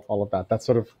them? All of that. That's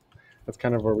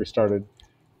kind of where we started.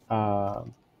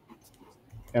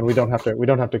 And we don't have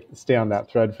to stay on that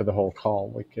thread for the whole call.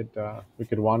 We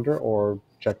could wander or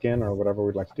check in or whatever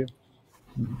we'd like to do.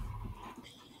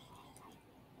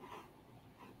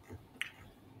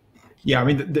 Yeah, I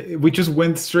mean, we just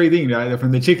went straight in, right,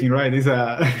 from the chicken, right? It's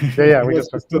yeah. We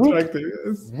just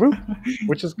whoop,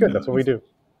 which is good. That's what we do.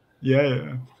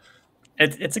 Yeah.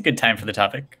 It's a good time for the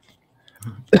topic.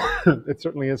 It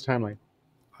certainly is timely.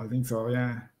 I think so.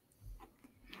 Yeah.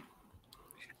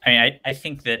 I mean, I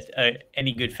think that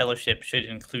any good fellowship should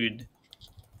include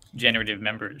generative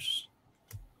members.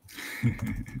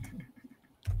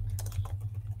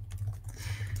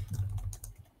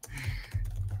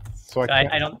 So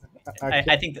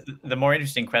I think the more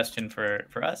interesting question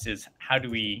for us is how do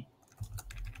we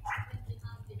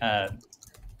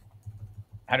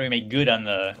make good on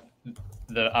the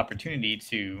opportunity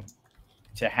to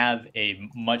have a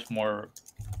much more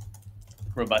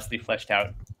robustly fleshed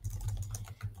out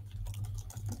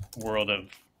world of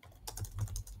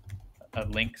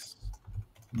links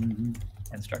and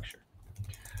structure.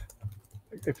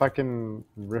 If I can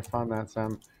riff on that,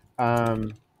 Sam.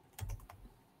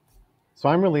 So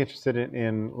I'm really interested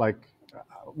in like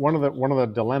one of the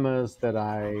dilemmas that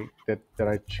I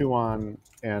chew on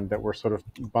and that we're sort of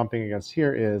bumping against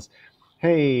here is,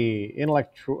 hey,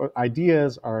 intellectual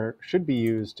ideas should be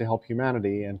used to help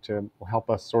humanity and to help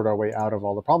us sort our way out of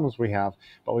all the problems we have,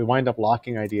 but we wind up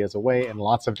locking ideas away in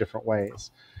lots of different ways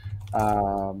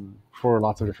for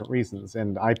lots of different reasons.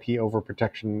 And IP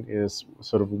overprotection is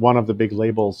sort of one of the big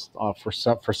labels for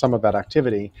some of that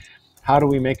activity. How do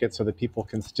we make it so that people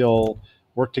can still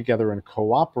work together and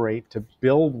cooperate to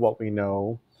build what we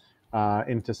know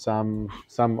into some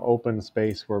open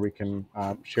space where we can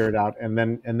share it out and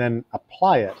then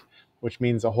apply it, which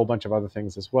means a whole bunch of other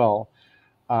things as well.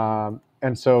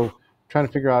 And so trying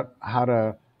to figure out how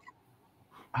to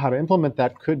implement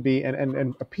that could be,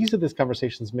 and a piece of this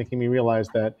conversation is making me realize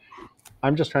that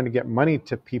I'm just trying to get money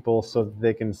to people so that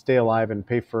they can stay alive and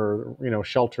pay for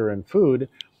shelter and food.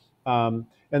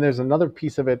 And there's another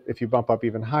piece of it, if you bump up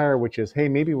even higher, which is, hey,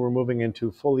 maybe we're moving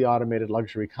into fully automated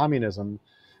luxury communism,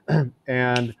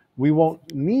 and we won't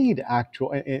need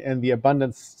and the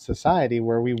abundance society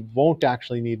where we won't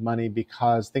actually need money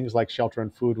because things like shelter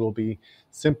and food will be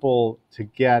simple to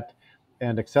get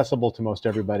and accessible to most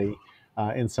everybody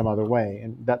in some other way.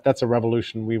 And that's a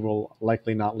revolution we will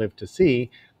likely not live to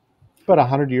see. But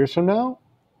 100 years from now,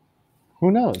 who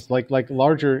knows? Like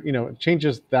larger,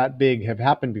 changes that big have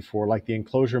happened before, like the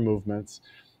enclosure movements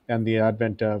and the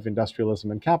advent of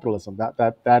industrialism and capitalism.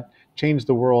 That changed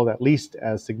the world at least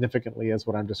as significantly as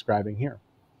what I'm describing here.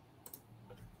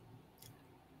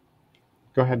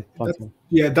 Go ahead, Lanzmann.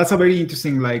 That's a very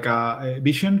interesting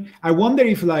vision. I wonder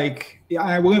if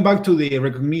going back to the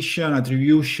recognition,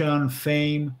 attribution,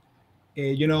 fame,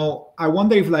 I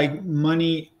wonder if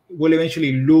money will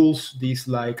eventually lose this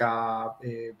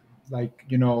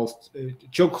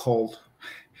chokehold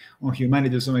on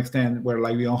humanity to some extent, where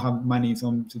we don't have money in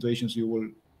some situations, you will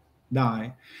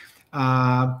die.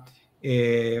 But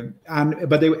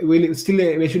they will still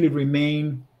eventually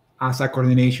remain as a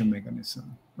coordination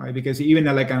mechanism, right? Because even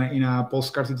in a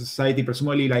post-scarcity society,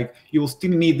 presumably you will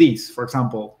still need this. For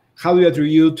example, how do you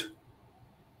attribute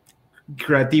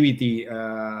creativity,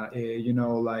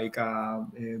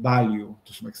 value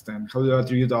to some extent? How do you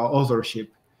attribute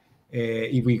authorship?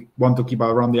 If we want to keep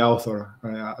around the author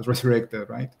as resurrected,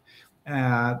 right?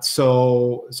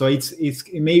 So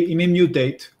it may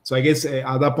mutate. So I guess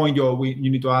at that point you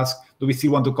need to ask: do we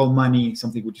still want to call money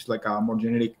something which is like a more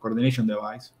generic coordination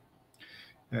device?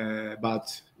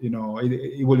 But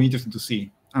it will be interesting to see,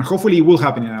 and hopefully it will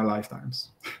happen in our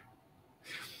lifetimes.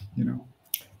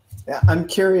 Yeah, I'm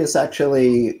curious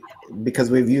actually,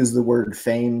 because we've used the word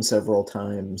fame several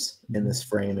times in this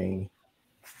framing,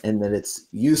 and that it's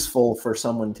useful for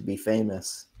someone to be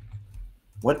famous.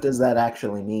 What does that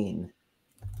actually mean,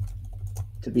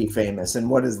 to be famous? And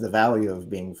what is the value of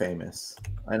being famous?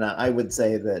 And I would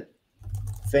say that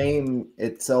fame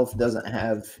itself doesn't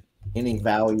have any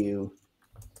value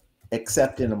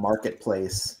except in a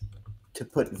marketplace to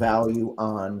put value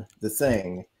on the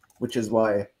thing, which is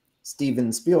why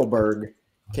Steven Spielberg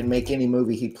can make any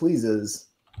movie he pleases,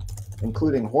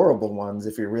 including horrible ones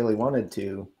if he really wanted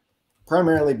to,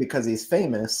 primarily because he's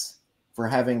famous for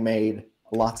having made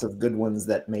lots of good ones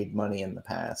that made money in the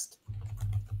past.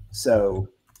 So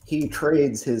he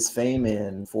trades his fame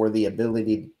in for the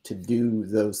ability to do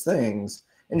those things.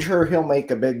 And sure, he'll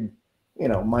make a big,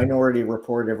 Minority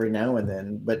Report every now and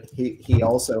then, but he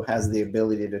also has the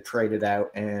ability to trade it out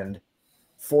and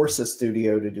force a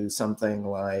studio to do something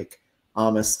like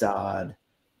Amistad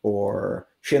or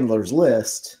Schindler's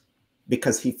List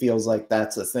because he feels like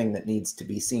that's a thing that needs to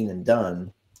be seen and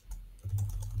done.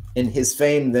 And his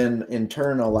fame then in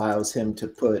turn allows him to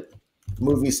put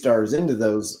movie stars into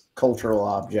those cultural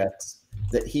objects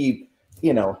that he,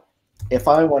 if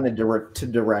I wanted to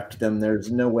direct them,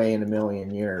 there's no way in a million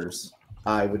years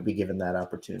I would be given that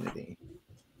opportunity.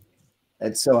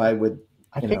 And so I would.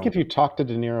 I think if you talk to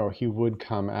De Niro, he would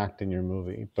come act in your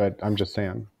movie, but I'm just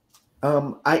saying.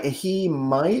 He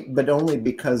might, but only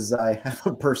because I have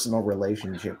a personal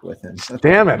relationship with him.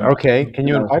 Damn it. Okay. Can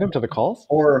you invite him to the calls?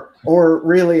 Or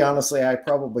really, honestly, I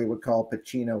probably would call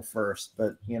Pacino first,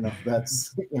 but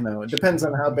that's, it depends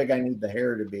on how big I need the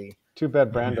hair to be. Too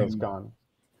bad Brando's gone.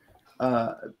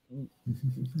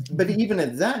 But even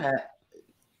at that,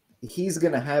 he's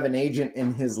going to have an agent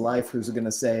in his life who's going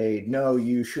to say, no,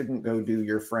 you shouldn't go do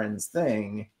your friend's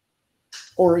thing.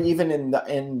 Or even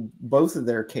in both of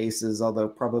their cases, although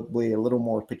probably a little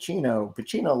more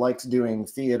Pacino likes doing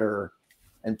theater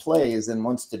and plays and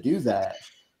wants to do that.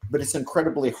 But it's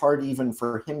incredibly hard even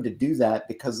for him to do that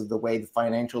because of the way the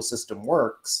financial system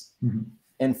works. Mm-hmm.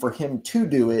 And for him to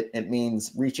do it, it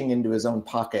means reaching into his own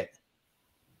pocket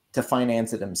to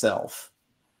finance it himself,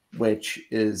 which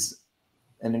is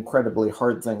an incredibly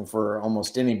hard thing for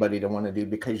almost anybody to want to do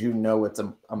because it's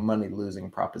a money-losing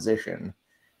proposition,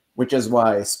 which is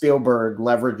why Spielberg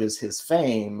leverages his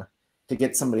fame to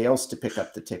get somebody else to pick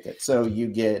up the ticket. So you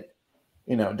get,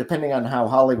 depending on how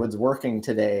Hollywood's working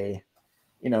today,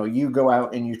 you go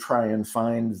out and you try and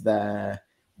find the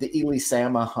Eli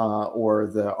Samaha or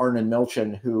the Arnon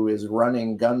Milchan who is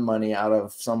running gun money out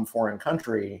of some foreign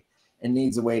country and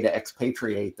needs a way to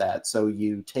expatriate that. So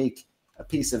you take a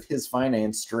piece of his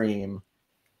finance stream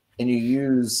and you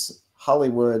use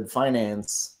Hollywood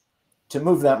finance to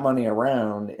move that money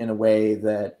around in a way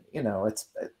that,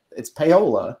 it's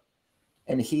payola,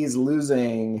 and he's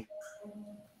losing,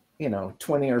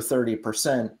 20 or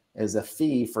 30% as a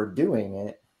fee for doing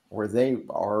it, or they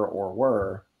are or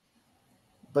were.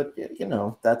 But,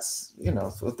 that's,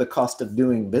 the cost of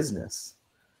doing business.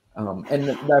 And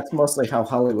that's mostly how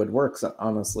Hollywood works,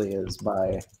 honestly, is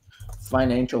by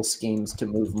financial schemes to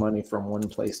move money from one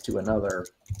place to another.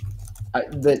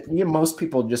 Most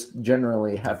people just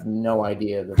generally have no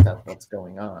idea that's what's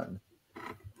going on.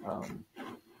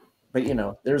 But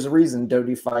there's a reason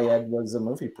Dodi Fayed was a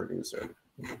movie producer.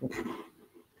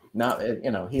 Not,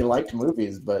 he liked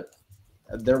movies, but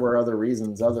there were other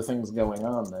reasons, other things going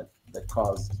on that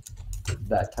caused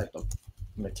that type of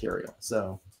material.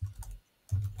 So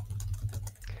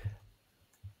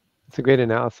it's a great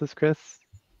analysis, Chris.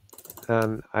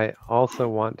 I also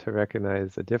want to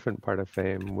recognize a different part of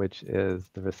fame, which is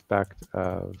the respect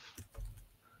of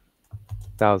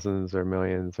thousands or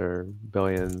millions or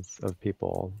billions of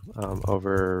people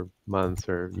over months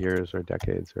or years or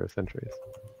decades or centuries,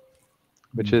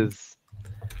 which is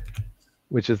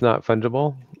not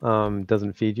fungible,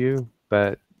 doesn't feed you,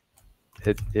 but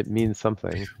it means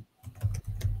something.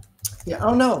 Yeah.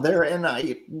 Oh no,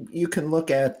 you can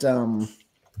look at.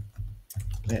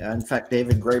 In fact,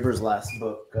 David Graeber's last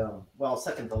book,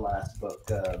 second to last book,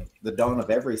 The Dawn of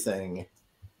Everything,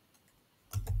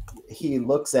 he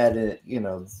looks at it,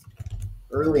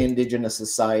 early indigenous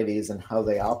societies and how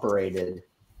they operated.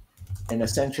 And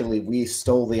essentially, we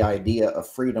stole the idea of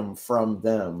freedom from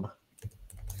them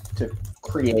to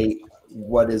create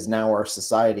what is now our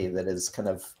society that is kind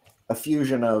of a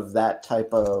fusion of that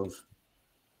type of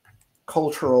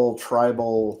cultural,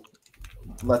 tribal,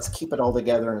 let's keep it all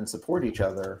together and support each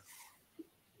other.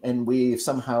 And we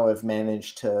somehow have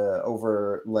managed to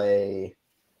overlay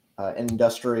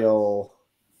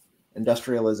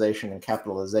industrialization and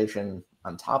capitalization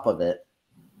on top of it,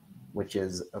 which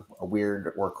is a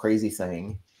weird or crazy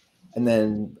thing. And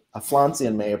then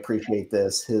Flancian may appreciate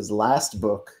this. His last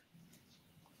book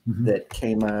that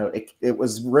came out, it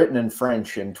was written in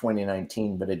French in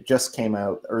 2019, but it just came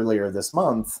out earlier this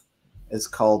month, is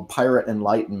called Pirate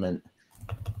Enlightenment.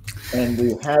 And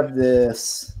we have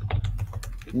this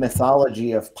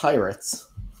mythology of pirates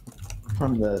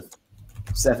from the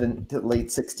late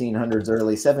 1600s,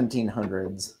 early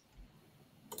 1700s.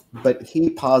 But he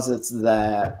posits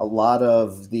that a lot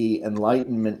of the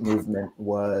Enlightenment movement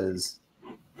was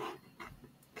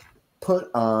put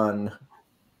on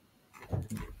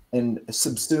and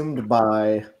subsumed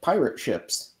by pirate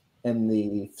ships and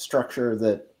the structure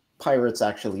that pirates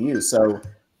actually use. So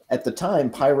at the time,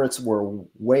 pirates were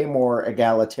way more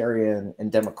egalitarian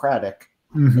and democratic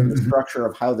in the structure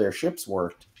of how their ships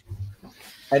worked.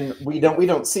 And we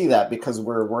don't see that because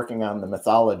we're working on the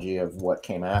mythology of what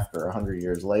came after 100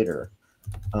 years later.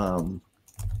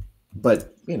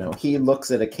 But he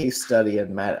looks at a case study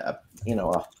in a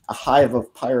hive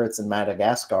of pirates in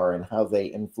Madagascar and how they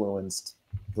influenced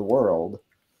the world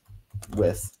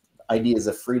with ideas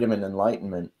of freedom and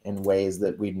enlightenment in ways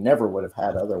that we never would have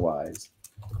had otherwise.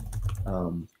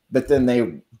 But then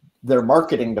their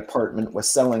marketing department was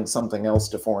selling something else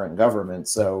to foreign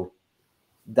governments, so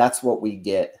that's what we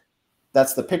get.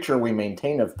 That's the picture we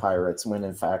maintain of pirates, when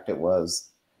in fact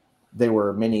they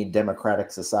were many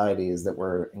democratic societies that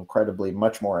were incredibly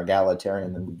much more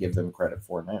egalitarian than we give them credit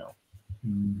for now.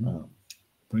 Mm-hmm.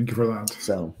 Thank you for that.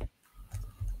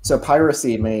 So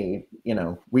piracy may,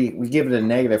 we give it a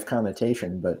negative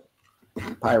connotation, but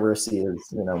piracy is,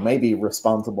 maybe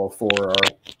responsible for our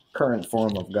current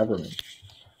form of government.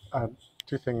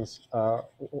 Two things.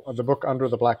 The book Under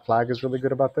the Black Flag is really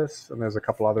good about this, and there's a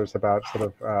couple others about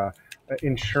sort of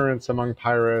insurance among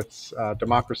pirates,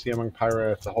 democracy among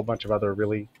pirates, a whole bunch of other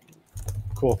really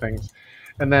cool things.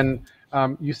 And then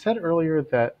you said earlier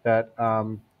that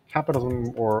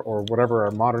capitalism or whatever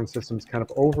our modern systems kind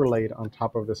of overlaid on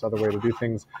top of this other way to do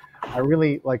things. I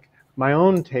really like, my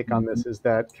own take on this is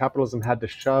that capitalism had to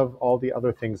shove all the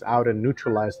other things out and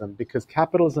neutralize them, because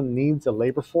capitalism needs a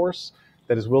labor force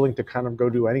that is willing to kind of go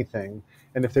do anything.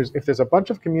 And if there's a bunch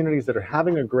of communities that are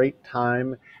having a great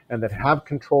time and that have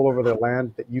control over their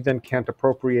land that you then can't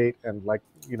appropriate and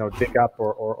dig up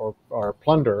or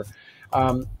plunder,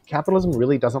 capitalism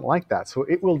really doesn't like that. So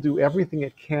it will do everything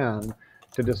it can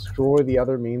to destroy the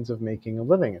other means of making a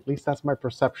living. At least that's my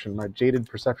perception, my jaded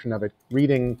perception of it,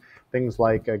 reading things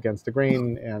like Against the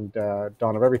Grain and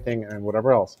Dawn of Everything and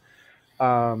whatever else.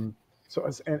 And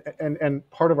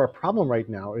part of our problem right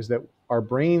now is that our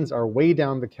brains are way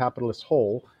down the capitalist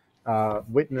hole.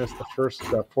 Witness the first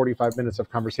 45 minutes of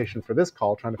conversation for this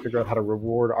call, trying to figure out how to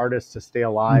reward artists to stay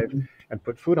alive and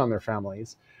put food on their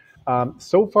families.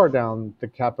 So far down the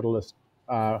capitalist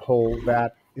hole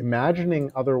that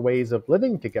imagining other ways of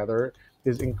living together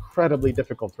is incredibly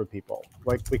difficult for people.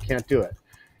 Like, we can't do it.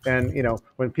 And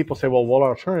when people say, well, what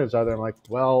alternatives are there? I'm like,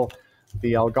 well,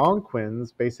 the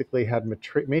Algonquins basically had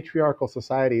matriarchal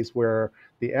societies where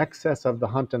the excess of the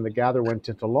hunt and the gather went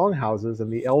into longhouses,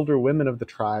 and the elder women of the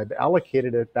tribe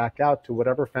allocated it back out to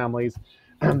whatever families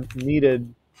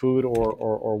needed food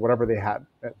or whatever they had.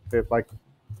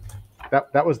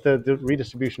 That was the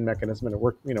redistribution mechanism, and it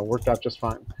worked out just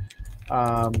fine.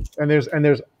 And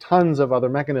there's tons of other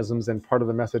mechanisms, and part of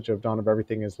the message of Dawn of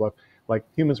Everything is like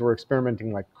humans were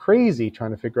experimenting like crazy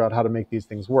trying to figure out how to make these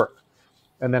things work.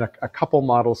 And then a couple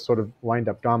models sort of wind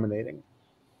up dominating.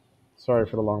 Sorry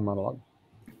for the long monologue.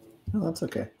 No, that's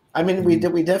okay. I mean, we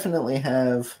definitely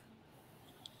have.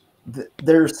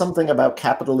 There's something about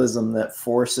capitalism that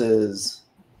forces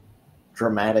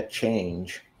dramatic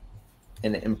change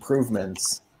and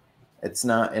improvements. It's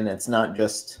not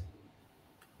just,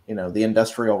 the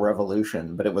Industrial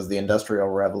Revolution, but it was the Industrial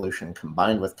Revolution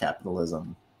combined with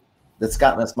capitalism that's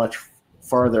gotten us much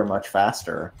farther, much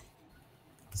faster.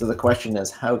 So the question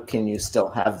is, how can you still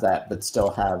have that, but still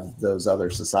have those other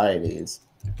societies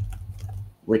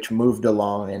which moved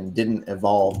along and didn't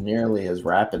evolve nearly as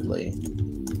rapidly?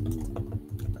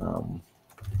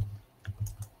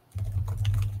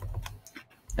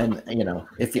 And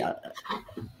if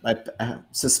I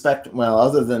suspect, well,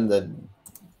 other than the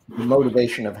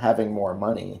motivation of having more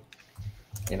money,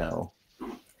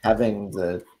 having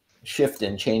the shift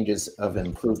in changes of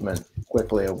improvement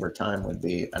quickly over time would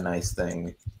be a nice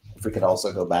thing, if we could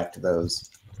also go back to those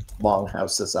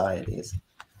longhouse societies.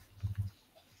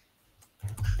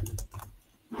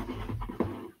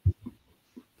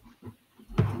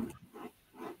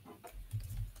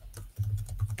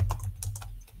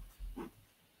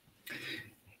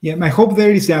 Yeah, my hope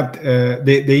there is that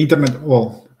the internet,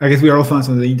 well, I guess we are all fans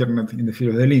of the internet in the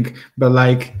field of the link, but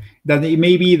like that it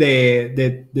may be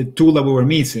the tool that we were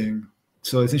missing.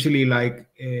 So essentially, like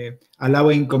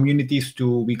allowing communities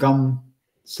to become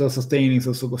self-sustaining,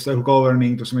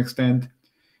 self-governing to some extent,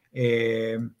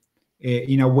 in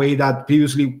a way that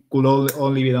previously could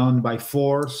only be done by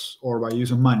force or by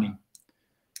use of money,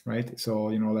 right? So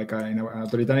like in an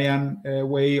authoritarian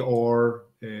way, or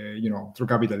through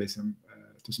capitalism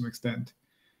to some extent.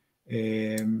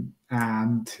 And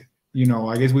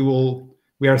I guess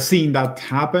we are seeing that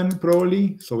happen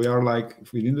probably. So we are like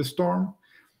within the storm.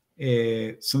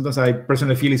 Sometimes I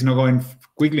personally feel it's not going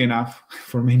quickly enough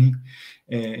for many.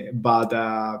 But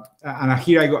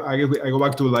here I go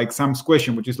back to like Sam's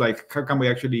question, which is like, how can we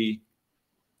actually,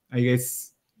 I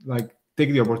guess, like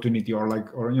take the opportunity, or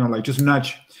like just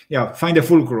nudge, find the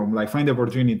fulcrum, like find the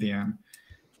opportunity and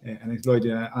and exploit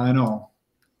it. I don't know.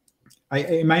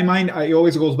 In my mind, it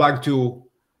always goes back to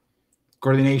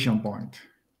coordination point.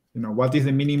 What is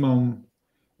the minimum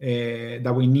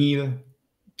that we need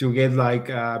to get like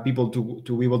people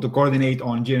to be able to coordinate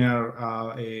on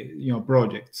general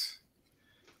projects.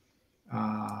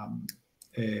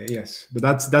 Yes, but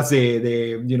that's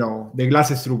the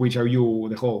glasses through which I view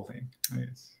the whole thing.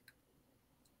 Yes.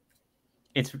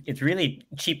 It's really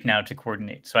cheap now to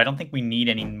coordinate, so I don't think we need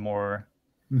any more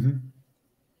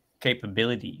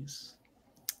capabilities.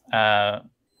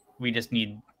 We just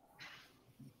need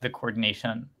the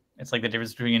coordination. It's like the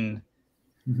difference between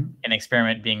an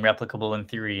experiment being replicable in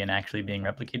theory and actually being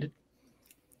replicated.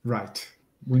 Right.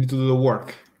 We need to do the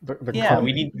work.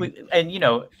 We need,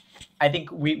 I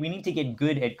think we need to get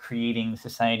good at creating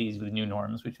societies with new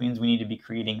norms, which means we need to be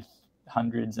creating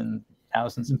hundreds and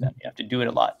thousands of them. You have to do it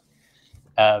a lot.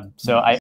 So